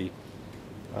Party,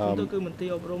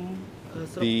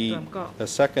 the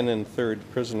second and third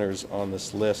prisoners on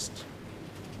this list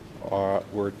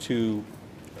were two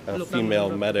female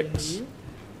medics.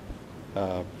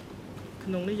 That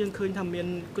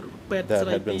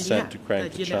had been sent to Krang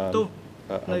Tachan,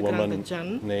 a woman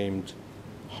named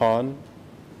Han,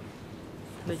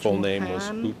 the full name was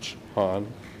Uch Han,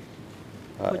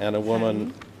 and a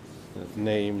woman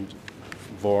named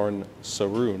Vorn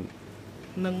Sarun.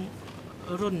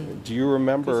 Do you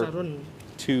remember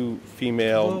two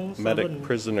female medic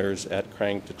prisoners at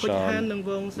Krang Tachan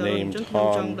named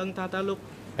Han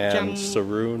and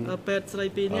Sarun,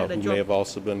 who may have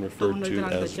also been referred to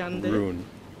as Rune?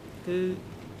 គឺ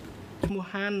ឈ្មោះ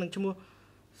ហាននិងឈ្មោះ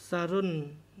សារុន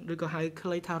ឬក៏ហៅខ្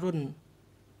លីថារុន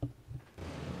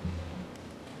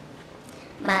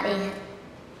បាទអី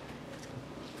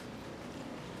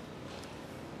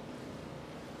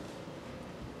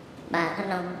បាទក្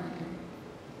នុ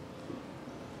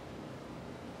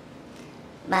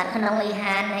ងអី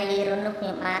ហានហើយរុននោះខ្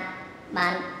ញុំបា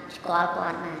នស្គាល់គា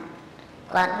ត់បាទ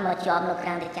គាត់មកជាប់នៅក្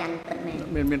រាំងតាចាន់ពិតមែន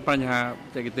មានបញ្ហាប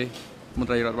ច្ចេកទេសមន្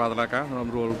ត្រីរដ្ឋបាលតុលាការរំ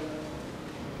រួល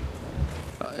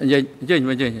និយាយ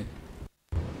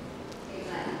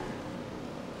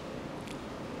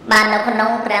បាននៅក្នុង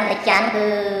ក្រាំងតាចាន់គឺ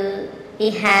អ៊ី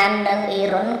ហាននិងអ៊ី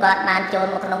រុនគាត់បានចូល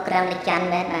មកក្នុងក្រាំងតាចាន់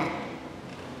មែនបាទ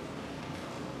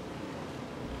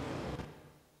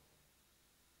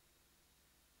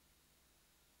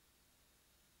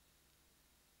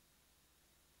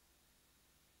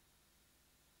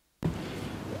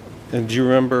And do you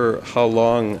remember how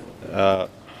long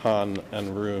Han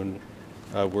and Rune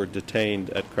were detained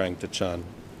at Krang Tachan?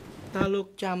 តើលោក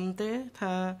ចាំទេ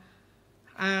ថា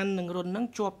អាននិងរុននឹង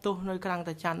ជាប់ទោសនៅក្រាំង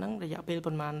តាចាន់នឹងរយៈពេល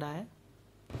ប៉ុន្មានដែរ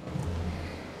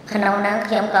ក្នុងនោះ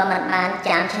ខ្ញុំក៏មិនបាន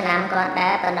ចាំឆ្នាំគាត់ដែ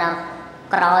រប៉ុន្តែ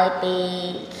ក្រោយពី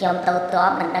ខ្ញុំទៅតប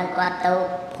មិនដឹងគាត់ទៅ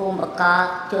ភូមិបក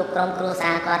ជួបក្រុមគ្រួ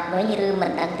សារគាត់វិញឬមិ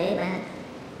នដឹងទេបាទ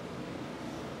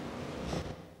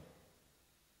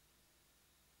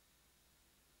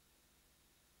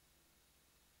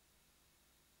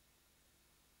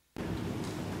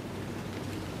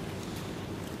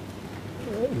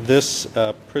This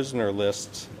prisoner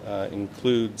list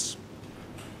includes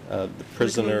the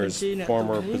prisoner's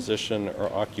former position or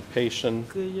occupation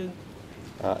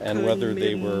and whether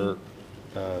they were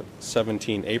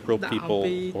 17 April people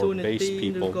or base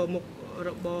people.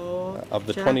 Of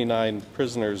the 29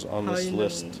 prisoners on this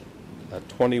list,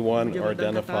 21 are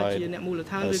identified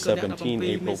as 17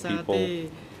 able people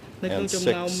and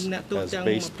 6 as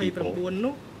base people.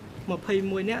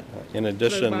 In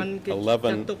addition,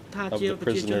 11 of the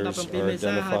prisoners are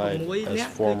identified as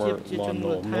former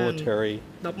Lon military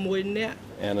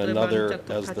and another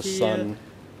as the son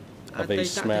of a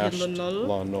smashed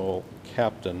Lon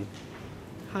captain.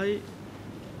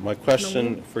 My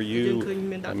question for you,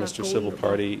 Mr. Civil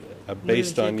Party,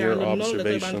 based on your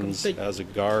observations as a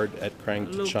guard at Krang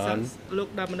Tachan,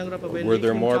 were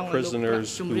there more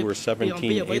prisoners who were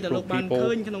 17 April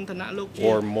people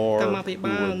or more who were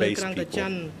base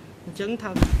people?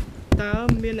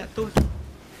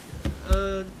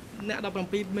 អ្នក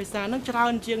17មេសាហ្នឹងច្រើ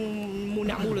នជាង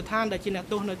អ្នកមូលដ្ឋានដែលជាអ្នក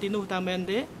ទោសនៅទីនោះតើមែន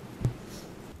ទេ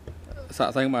សាក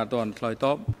សែងបាទអត់ទាន់ឆ្លើយត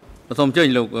បសូមអញ្ជើញ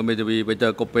លោកមេធាវីបេតើ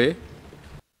កូពេ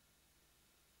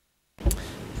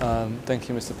Thank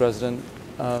you, Mr. President.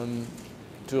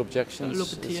 Two objections.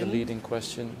 It's a leading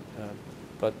question,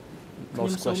 but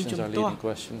most questions are leading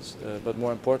questions. But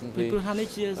more importantly,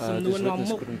 this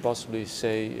witness couldn't possibly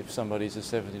say if somebody is a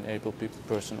 17 April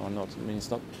person or not. I mean,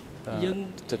 it's not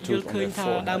tattooed on their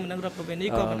forehead.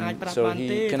 So he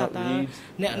cannot read.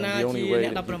 The only way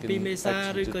that he can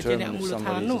actually determine if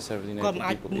somebody is a 17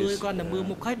 April people is probably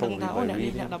by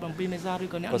reading.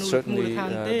 But certainly,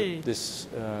 this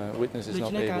witness is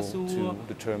not able to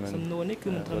determine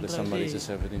whether somebody is a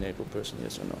 17 April person,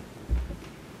 yes or no.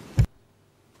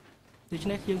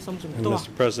 Mr.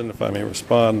 President, if I may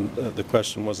respond, the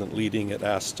question wasn't leading. It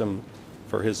asked him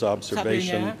for his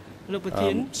observation.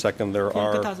 Second, there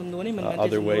are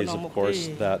other ways, of course,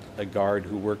 that a guard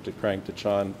who worked at Krang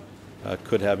Tachan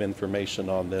could have information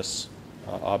on this,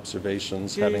 observations,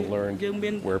 having learned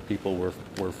where people were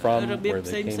from, where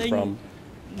they came from,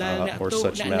 or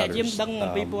such matters. So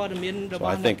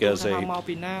I think as a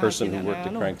person who worked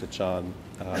at Krang Tachan,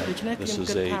 this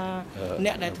is a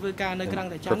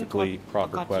perfectly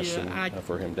proper question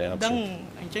for him to answer.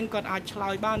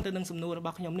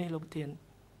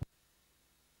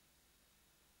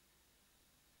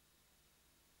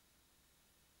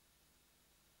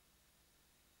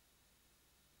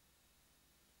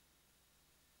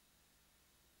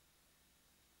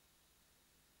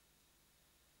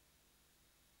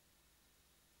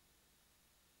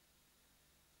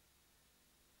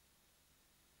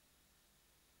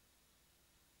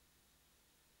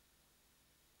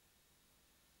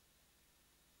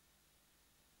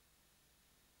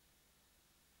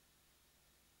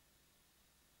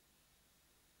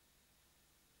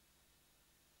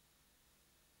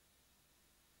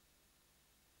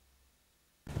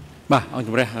 បាទអង្គ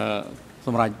ជំរះស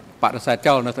ម្រាប់បដិសេធ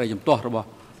ចោលនៅត្រីជំទាស់របស់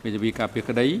មេធាវីការពារ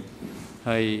ក្តី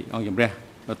ហើយអង្គជំរះ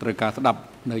ត្រូវការស្ដាប់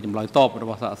នៅចម្លើយតបរ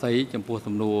បស់សាកសីចំពោះ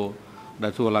សំណួរដែ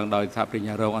លសួរឡើងដោយសហប្រញ្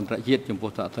ញារងអន្តរជាតិចំពោះ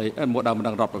សាកសីមកដើមបណ្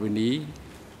ដឹងរដ្ឋប្រវេណី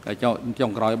ដែលចុ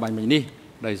ងក្រោយបាញ់មិញនេះ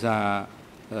ដោយសារ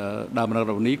ដើមបណ្ដឹងរ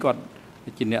ដ្ឋប្រវេណីគាត់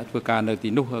ជាអ្នកធ្វើការនៅទី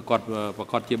នោះគាត់ប្រ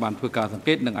កាសជាបានធ្វើការសង្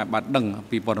កេតនិងអាចបានដឹង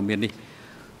ពីព័ត៌មាននេះ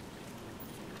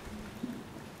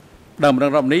ដើមរ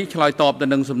ដ្ឋនេះឆ្លើយតបទៅ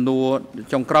នឹងសំណួរ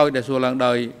ចុងក្រោយដែលសួរឡើង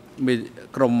ដោយ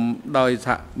ក្រុមដោយស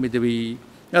ហមេធាវី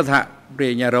សហប្រ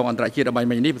ញ្ញារងអន្តរជាតិរបស់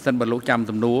មិញនេះបើសិនបើលោកចាំ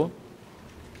សំណួរ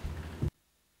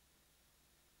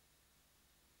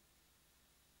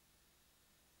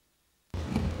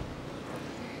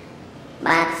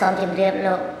បាទសូមជម្រាប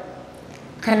លោក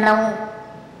ក្នុង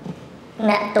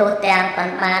អ្នកទោសទាំងប៉ុ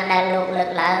ន្មានដែលលោកលើក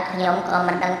ឡើងខ្ញុំក៏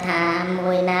មិនដឹងថា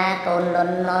មួយណាកូនល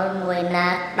ន់នល់មួយណា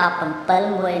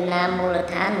17មួយណាមូល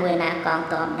ដ្ឋានមួយណាកង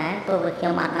ទ័ពដែរព្រោះខ្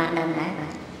ញុំអត់បានដឹងដែរបា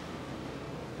ទ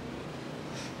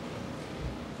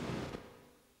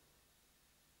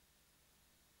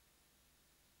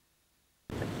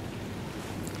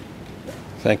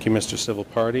Thank you, Mr. Civil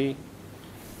Party.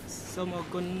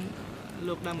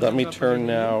 Let me turn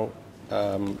now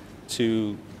to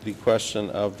the question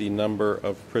of the number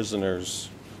of prisoners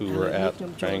who were at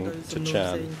Krang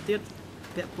Tachan.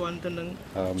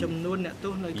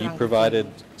 You provided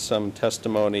some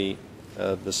testimony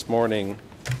this morning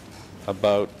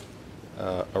about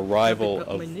arrival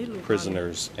of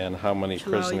prisoners and how many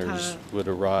prisoners would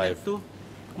arrive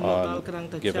on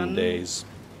given days.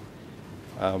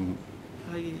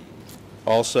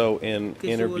 Also in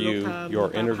your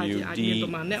interview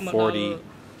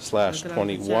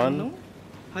D40/21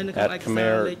 at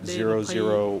Khmer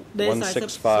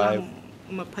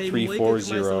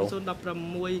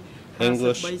 00165-340,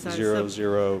 English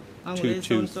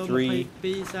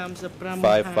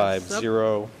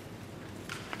 00223-550,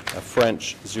 French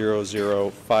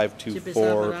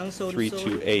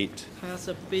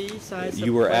 00524-328.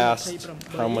 You were asked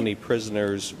how many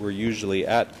prisoners were usually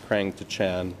at Krang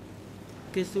Tachan,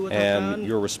 And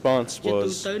your response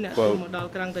was, quote,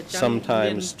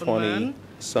 sometimes 20,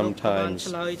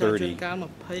 sometimes 30,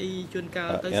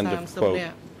 end of quote.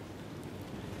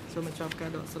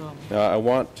 Now, I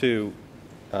want to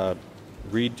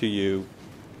read to you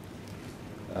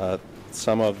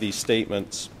some of the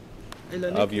statements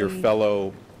of your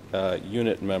fellow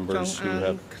unit members who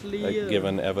have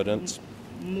given evidence.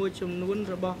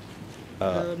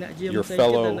 Your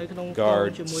fellow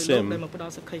guard Sim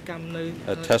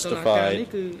testified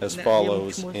as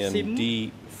follows in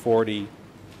D40/20,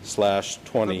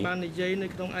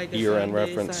 year-end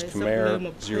reference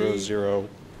Khmer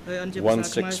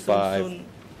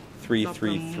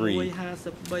 00165-333,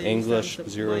 English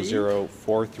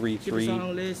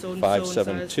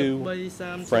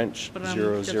 00433-572, French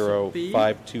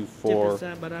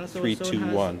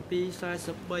 00524-321.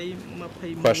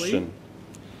 Question.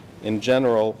 In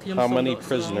general, how many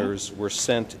prisoners were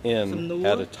sent in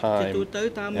at a time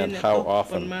and how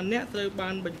often?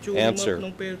 Answer.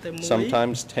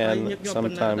 Sometimes 10,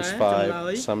 sometimes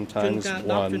 5, sometimes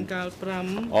 1,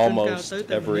 almost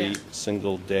every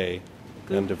single day.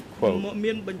 End of quote.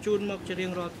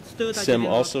 Sim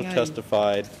also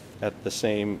testified at the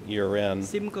same year-end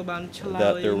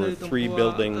that there were 3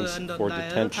 buildings for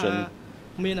detention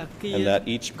and that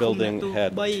each building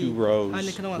had 2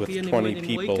 rows with 20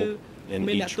 people in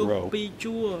each row.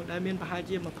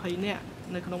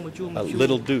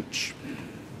 Little Dooch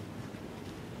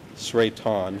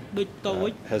Sratan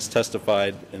has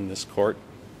testified in this court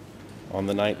on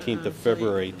the 19th of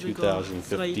February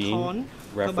 2015,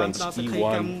 reference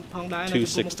E1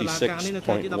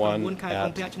 266.1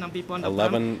 at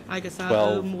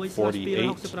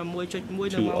 11:12:48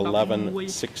 to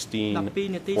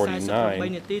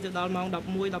 11:16:49.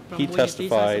 He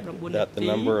testified that the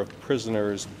number of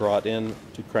prisoners brought in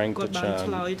to Krang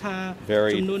Tachan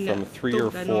varied from 3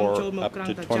 or 4 up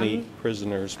to 20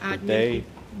 prisoners per day,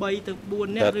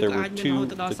 that there were 2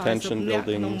 detention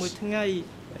buildings,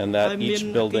 and that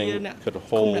each building could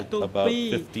hold about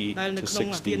 50 to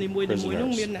 60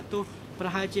 prisoners.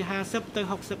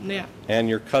 And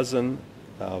your cousin,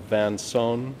 Van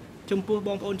Son,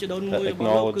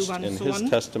 acknowledged in his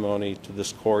testimony to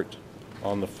this court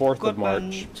on the 4th of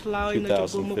March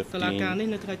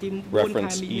 2015,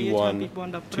 reference E1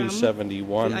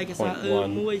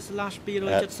 271.1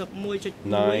 at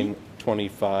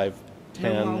 9:25:10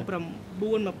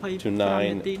 to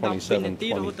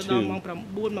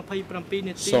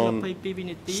 9:27:22, Son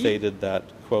stated that,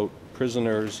 quote,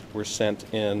 prisoners were sent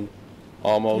in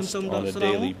almost on a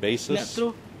daily basis,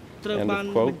 end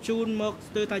of quote,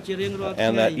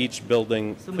 and that each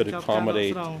building could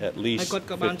accommodate at least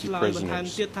 50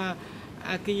 prisoners.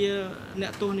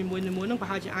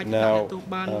 Now,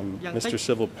 Mr.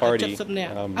 Civil Party,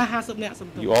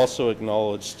 you also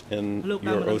acknowledged in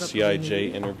your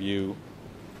OCIJ interview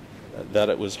that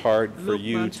it was hard for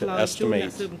you to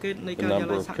estimate the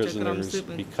number of prisoners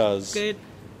because,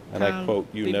 and I quote,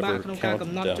 you never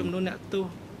counted them.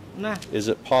 Is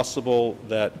it possible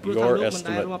that your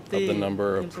estimate of the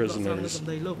number of prisoners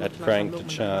at Krang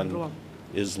Tachan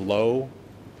is low,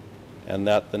 and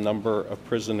that the number of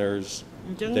prisoners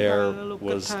there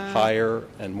was higher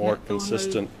and more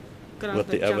consistent with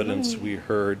the evidence we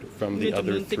heard from the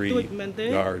other 3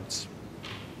 guards?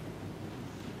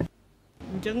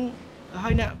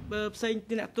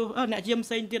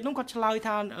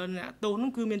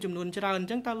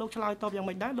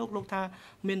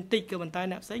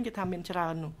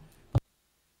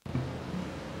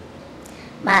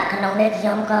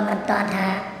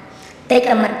 Take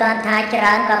a montan tie,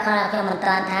 Charan, Kaka,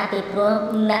 Montan,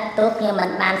 people, not took him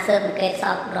and man served gates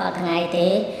of Rod Night.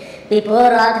 People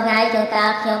Rod Night, young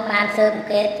car, young man served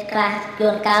gate, class,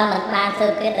 young car, and man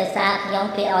served gate, the sack, young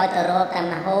pay or the road,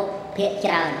 and the whole pit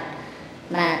Charan.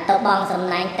 Mà tao bong some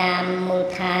nine tam,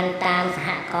 multan, tam,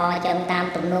 hạ co, châm tam,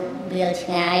 tụm nút, bill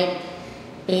ngay,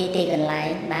 pi tì gần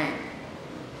lại, bà.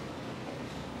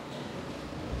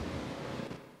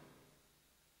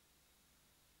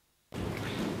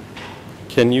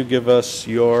 Can you give us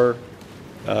your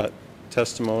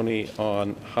testimony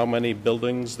on how many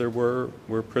buildings there were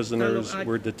where prisoners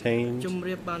were detained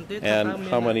and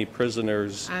how many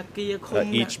prisoners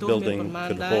each building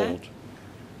could hold?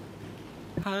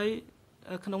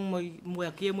 Trong mùa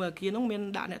kia nó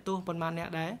miền đạn nẹt tu phần màn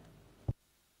nẹt đấy.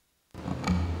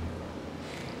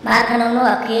 Ba khăn ông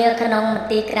nó kia khăn ông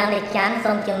tì krang để chán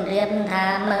xong chừng riết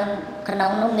thà mà khăn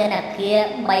ông nó miền kia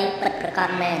bay bật cọt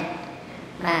mèn.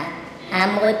 Mà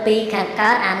mùi pi khang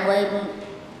cá mùi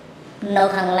nấu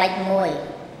khang lạnh mùi.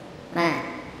 Mà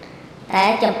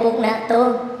tại chấm phúc nẹt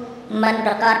tu mình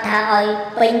cọt thà oi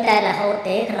pin tay là hồ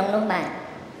tế khăn ông nó bà.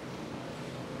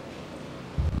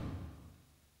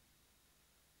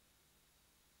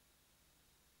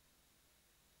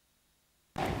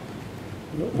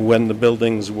 When the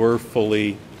buildings were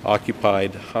fully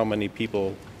occupied, how many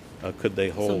people could they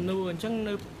hold? សំណួរអញ្ចឹង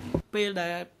នៅពេលដែ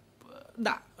ល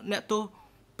ដាក់អ្នកទោស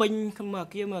ពេញមួយអ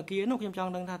គារនោះខ្ញុំចង់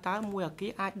ដឹងថាតើមួយអគា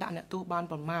រអាចដាក់អ្នកទោសបាន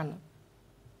ប្រមាណ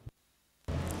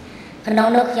ក្នុង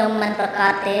នោះខ្ញុំមិនប្រកា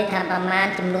សទេថាប្រមាណ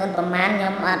ចំនួនប្រមាណខ្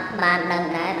ញុំអត់បានដឹង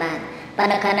ដែរបាទប៉ុន្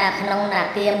តែក្នុងអ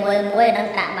គារមួយនឹង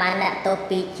ដាក់បានអ្នកទោស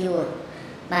2ជួរ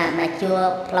បាទមួយជួរ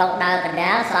ផ្លូវដើរកណ្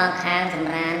ដាលសងខាងស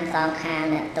ម្រានសងខាង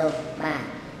អ្នកទោសបាទ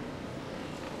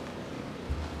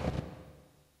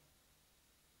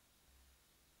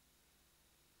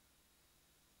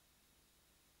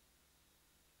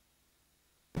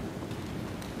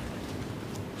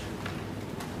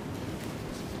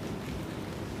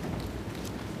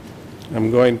I'm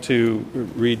going to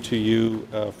read to you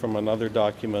from another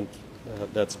document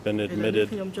that's been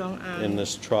admitted in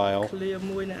this trial.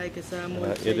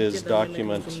 It is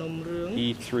document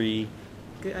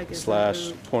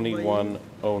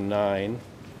E3/2109.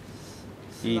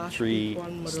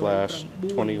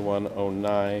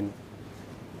 E3/2109.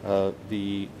 The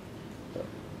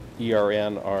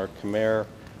ERN are Khmer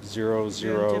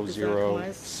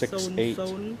 00068.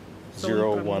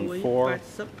 014,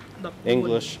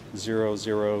 English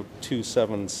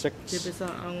 00276,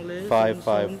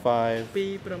 555,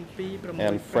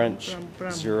 and French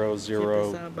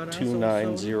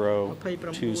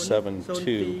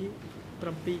 00290-272.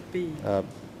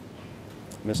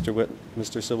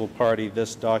 Mr. Civil Party,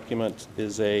 this document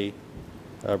is a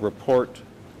report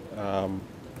from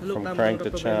Krang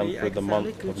Tachan for the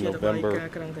month of November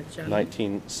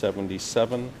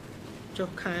 1977.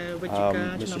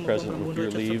 Mr. President, with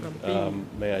your leave,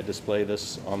 may I display this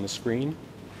on the screen?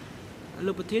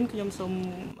 លោកប្រធានខ្ញុំសូម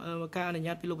ការអនុញ្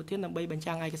ញាតពីលោកប្រធានដើម្បីបញ្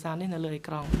ចាំងឯកសារនេះនៅលើអេ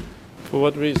ក្រង់ For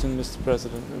what reason, Mr.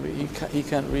 President? He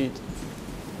can't read.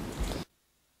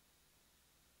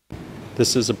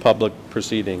 This is a public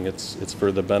proceeding. It's for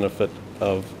the benefit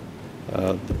of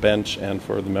the bench and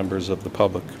for the members of the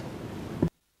public.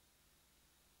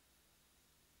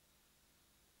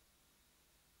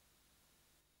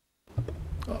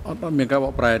 អត់មានការប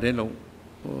កប្រែទេលោក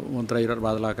មន្ត្រីរដ្ឋ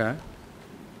បាលតុលាការ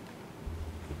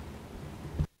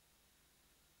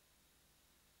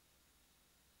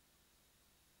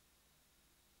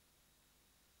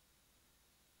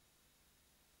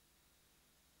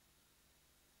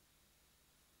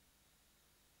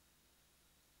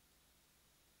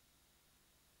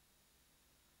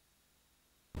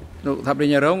លោកថាប្រ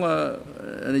ញ្ញារង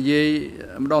និយាយ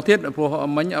ម្ដងទៀតព្រោះ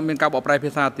មិញអត់មានការបកប្រែ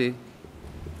ភាសាទេ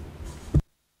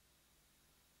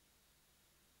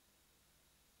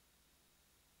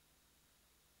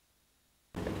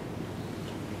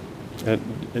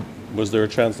Was there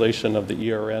a translation of the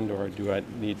ERN, or do I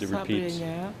need to repeat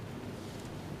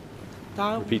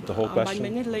the whole question?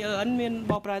 នេះលេខ ERN មាន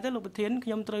បកប្រែទៅលោកប្រធានខ្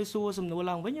ញុំត្រូវសួរសំណួរ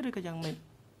ឡើងវិញឬក៏យ៉ាងម៉េច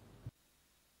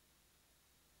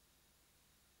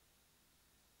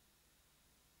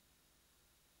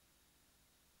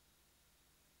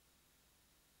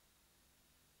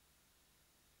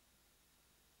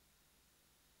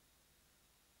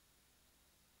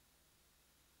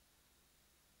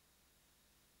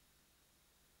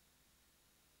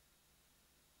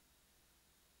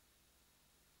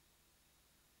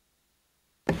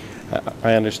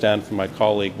I understand from my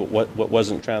colleague, but what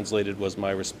wasn't translated was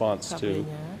my response to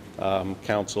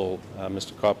counsel,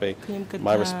 Mr. Koppe.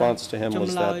 My response to him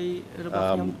was that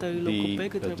the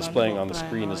displaying on the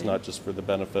screen is not just for the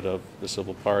benefit of the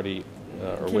civil party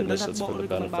or witness, it's for the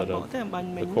benefit of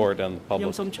the court and the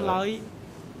public.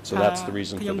 So that's the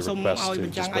reason for the request to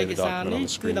display the document on the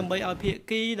screen.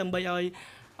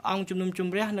 អង្គជំនុំជ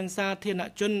ម្រះនិងសាធារណ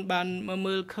ជនបាន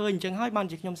មើលឃើញអញ្ចឹងហើយបាន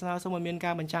ជាខ្ញុំស្នើសុំឲ្យមាន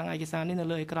ការបញ្ចាំងឯកសារនេះនៅ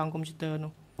លើអេក្រង់កុំព្យូទ័រ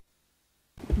នោះ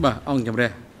បាទអង្គជំរះ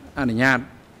អនុញ្ញាត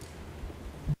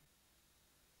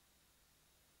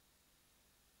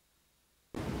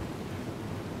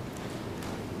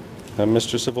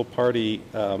Mr. Civil Party,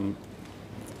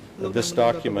 this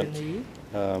document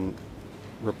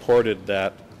reported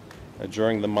that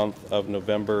during the month of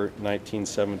November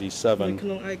 1977,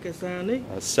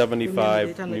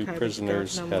 75 new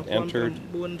prisoners had entered,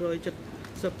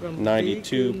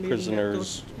 92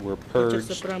 prisoners were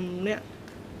purged,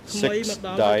 6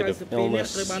 died of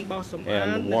illness,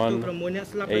 and 1,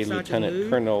 a lieutenant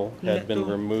colonel, had been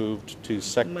removed to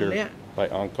sector by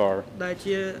Ankar,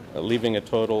 leaving a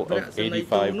total of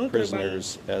 85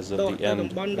 prisoners as of the end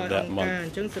of that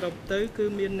month.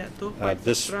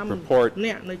 This report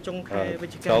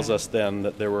tells us then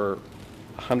that there were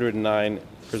 109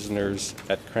 prisoners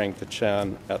at Krang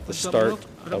Tachan at the start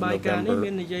of November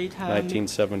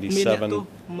 1977.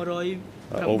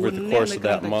 Over the course of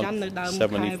that month,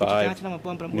 75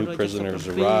 new prisoners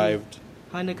arrived.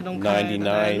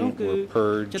 99 were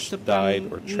purged, died,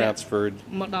 or transferred,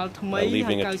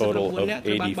 leaving a total of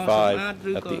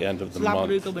 85 at the end of the month.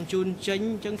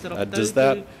 Does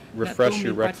that refresh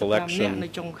your recollection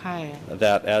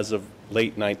that as of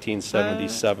late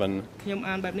 1977,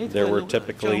 there were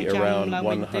typically around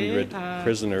 100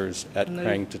 prisoners at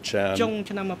Krang Tachan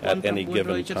at any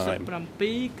given time?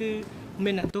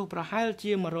 មានអ្នកទោសប្រហែល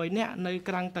ជា100នាក់នៅ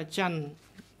ក្រាំងតាច័ន្ទ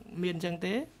មានចឹង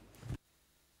ទេ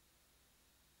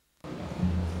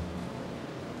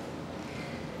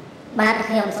បាទ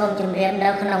ខ្ញុំសូមជម្រាបនៅ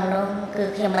ក្នុងនោះគឺ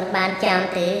ខ្ញុំមិនបានចាំ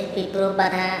ទេពីព្រោះបា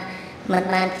ទថាមិន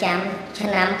បានចាំឆ្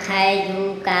នាំខែយូរ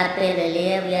កាលពេលវេលា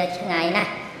វាឆ្ងាយណា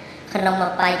ស់ក្នុងមួ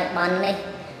យបច្ចុប្បន្ននេះ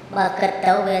បើគិត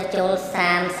ទៅវាចូល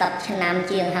30ឆ្នាំ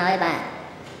ជាងហើយបាទ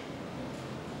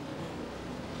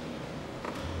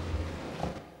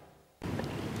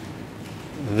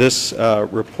This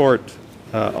report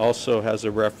also has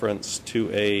a reference to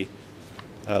a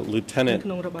lieutenant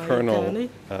colonel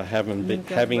having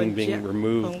been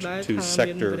removed to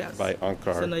sector by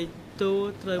Ankar.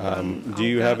 Do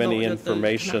you have any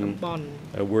information?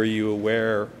 Were you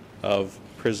aware of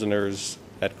prisoners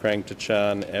at Krang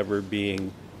Tachan ever being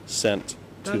sent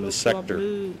to the sector?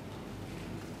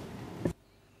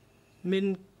 មាន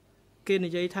គេនិ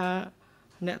យាយថា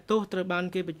អ្នកទោសត្រូវបាន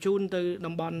គេបញ្ជូនទៅ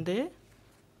តំបន់ទេ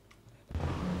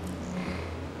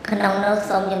ក្នុងនោះ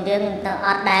សូមជម្រាបទៅអ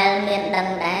ត់ដែលមានដឹង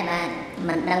ដែរបាទ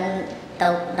មិនដឹងទៅ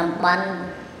តំបន់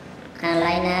ខាង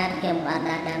ឡៃណាខ្ញុំអត់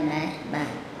ដែលដឹងដែរបាទ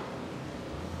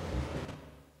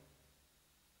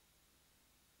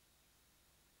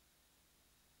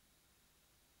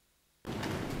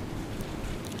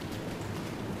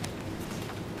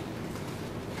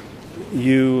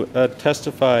You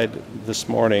testified this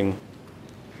morning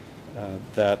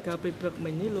that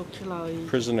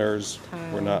prisoners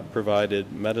were not provided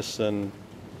medicine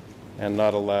and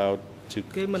not allowed to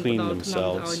clean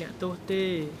themselves.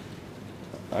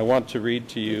 I want to read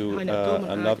to you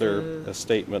another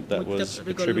statement that was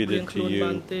attributed to you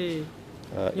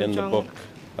in the book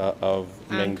of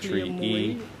Meng Tri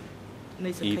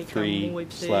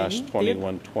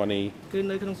E3/2120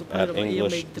 at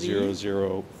English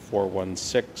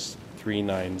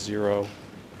 00416-390.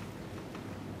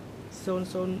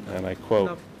 And I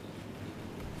quote,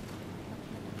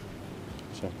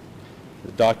 so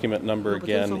the document number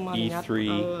again,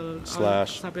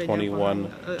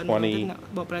 E3/2120,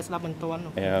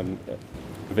 and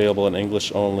available in English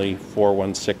only,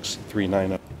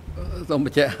 416-390. សូមប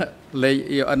ញ្ជាក់លេខ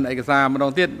EN ឯកសារម្ដ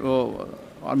ងទៀត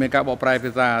អត់មានការបកប្រែ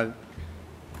ភាសា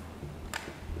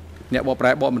អ្នកបកប្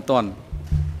រែបកមិនទាន់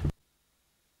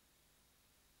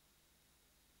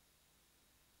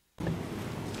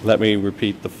Let me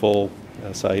repeat the full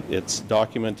site. It's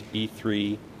document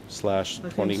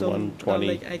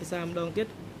E3/2120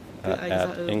 at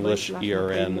English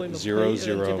ERN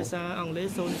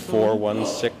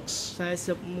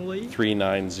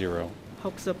 00416-390.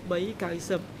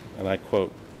 And I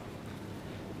quote,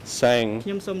 Saing,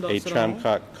 a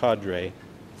Tramkak cadre,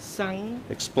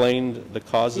 explained the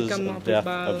causes of death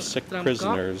of sick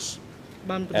prisoners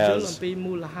as,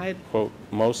 quote,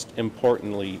 most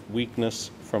importantly, weakness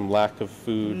from lack of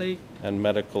food and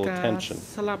medical attention.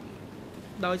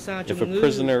 If a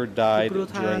prisoner died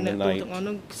during the night, the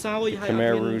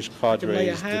Khmer Rouge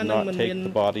cadres did not take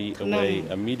the body away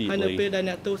immediately.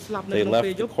 They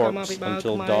left the corpse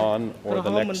until dawn or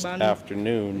the next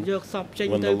afternoon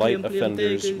when the light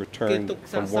offenders returned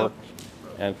from work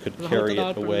and could carry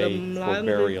it away for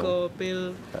burial.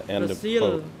 End of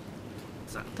quote.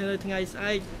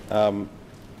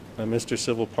 Mr.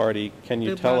 Civil Party, can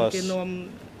you tell us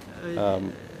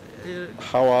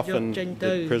how often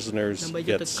did prisoners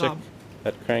get sick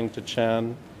at Krang Tachan,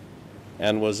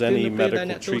 and was any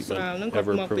medical treatment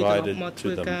ever provided to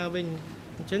them?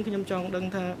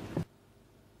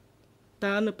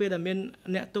 តើនៅពេលដែលមាន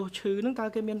អ្នកទោសឈឺហ្នឹងតើ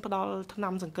គេមានផ្ដល់ថ្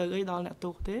នាំសង្កូវអីដល់អ្នក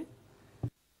ទោសទេ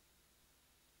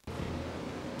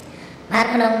បាទ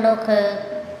ក្នុងនោះគឺ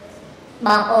ប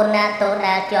ងប្អូនអ្នកទោស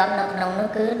ដែលជាប់នៅក្នុងនោះ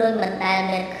គឺដូចមិនដែល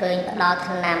មានឃើញផ្ដល់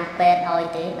ថ្នាំពេទ្យឲ្យ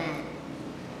ទេបាទ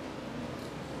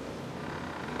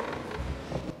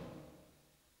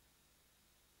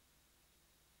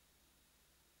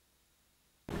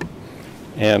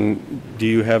And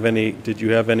did you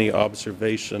have any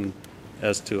observation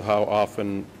as to how often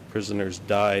prisoners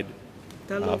died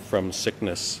from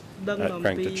sickness at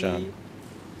Krang Tachan?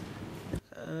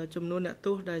 ចំនួនអ្នក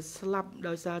ទោសដែលស្លាប់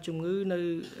ដោយសារជំងឺនៅ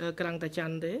ក្រាំងតាចា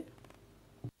ន់ទេ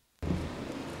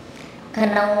ក្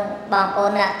នុងបងប្អូ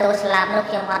នអ្នកទោសស្លាប់នោះ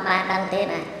ខ្ញុំអត់បានដឹងទេ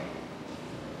បា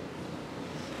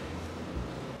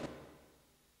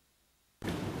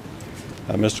ទ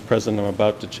Mr. President, I'm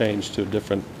about to change to a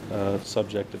different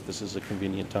subject if this is a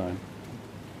convenient time.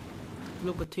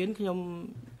 លោកប្រធានខ្ញុំ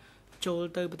ចូល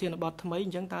ទៅប្រធានបទថ្មីអ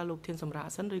ញ្ចឹងតើលោកធានសម្រាប់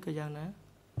សិនឬក៏យ៉ាងណា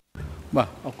បាទ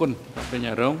អរគុណពេញ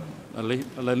អារងឥ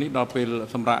ឡូវនេះដល់ពេល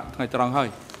សម្រាប់ថ្ងៃត្រង់ហើយ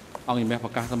អង្គជំនះប្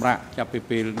រកាសសម្រាប់ចាប់ពី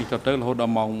ពេលនេះទៅរហូតដ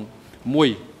ល់ម៉ោង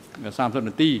 1:30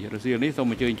 នាទីរសៀលនេះសូម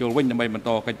អញ្ជើញចូលវិញដើម្បីបន្ត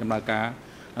កិច្ចដំណើរការ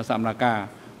សកម្មភាព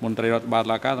មន្ត្រីរដ្ឋបាលតុ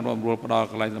លាការសម្រាប់រួលផ្ដល់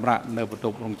កន្លែងសម្រាប់នៅបន្ទ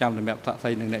ប់រងចាំសម្រាប់សាក់សី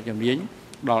និងអ្នកជំនាញ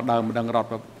ដល់ដើមម្ដងរដ្ឋ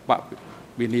បព្វ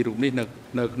វិនីរូបនេះ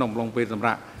នៅក្នុងអំឡុងពេលសម្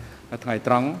រាប់ថ្ងៃ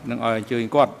ត្រង់នឹងឲ្យអញ្ជើញ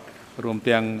គាត់រួម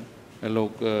ទាំងលោក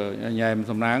ញ៉ែម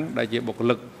សំណាងដែលជាបុគ្គ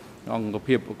លិកអង្គ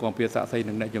ភាពកងភាសាក់សី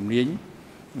និងអ្នកជំនាញ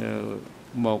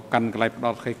មកកាន់កន្លែងផ្ដ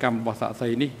ល់កិច្ចកម្មរបស់សាក់សី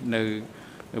នេះនៅ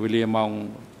វេលាម៉ោង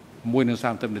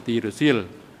 1:30 នាទីរសៀល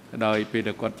ដោយពេល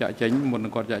ដែលគាត់ចាក់ចេញមុននឹ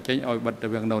ងគាត់ចាក់ចេញឲ្យបិទ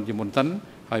វាំងណូនជាមុនសិន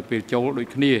ហើយពេលចូលដូច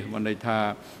គ្នាមិនន័យថា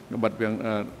បិទវាំង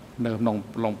នៅក្នុង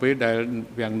ឡុងពេលដែល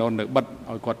វាំងណូននៅបិទ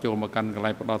ឲ្យគាត់ចូលមកកាន់កន្លែ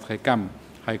ងផ្ដល់កិច្ចកម្ម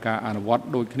ហើយការអនុវត្ត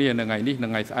ដូចគ្នានៅថ្ងៃនេះនិ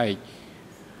ងថ្ងៃស្អែក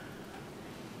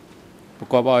ប្រ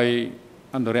កបឲ្យ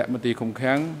អន្តរមន្ត្រីឃុំ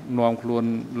ឃាំងនាំខ្លួន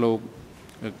លោក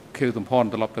ខៀវសំផន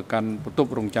ត្រឡប់ទៅកាន់បន្ទប់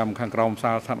រងចាំខាងក្រោម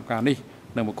សាលសកម្មភាពនេះ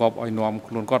និងប្រកបឲ្យនាំ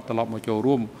ខ្លួនគាត់ត្រឡប់មកចូល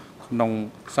រួមក្នុង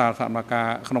សាលសកម្មភា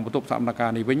ពក្នុងបន្ទប់សកម្មភាព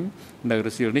នេះវិញនៅរ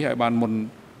សៀលនេះឲ្យបានមុន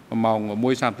ម៉ោង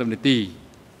 1:30 នាទី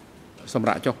សម្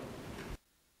រាប់ចុះ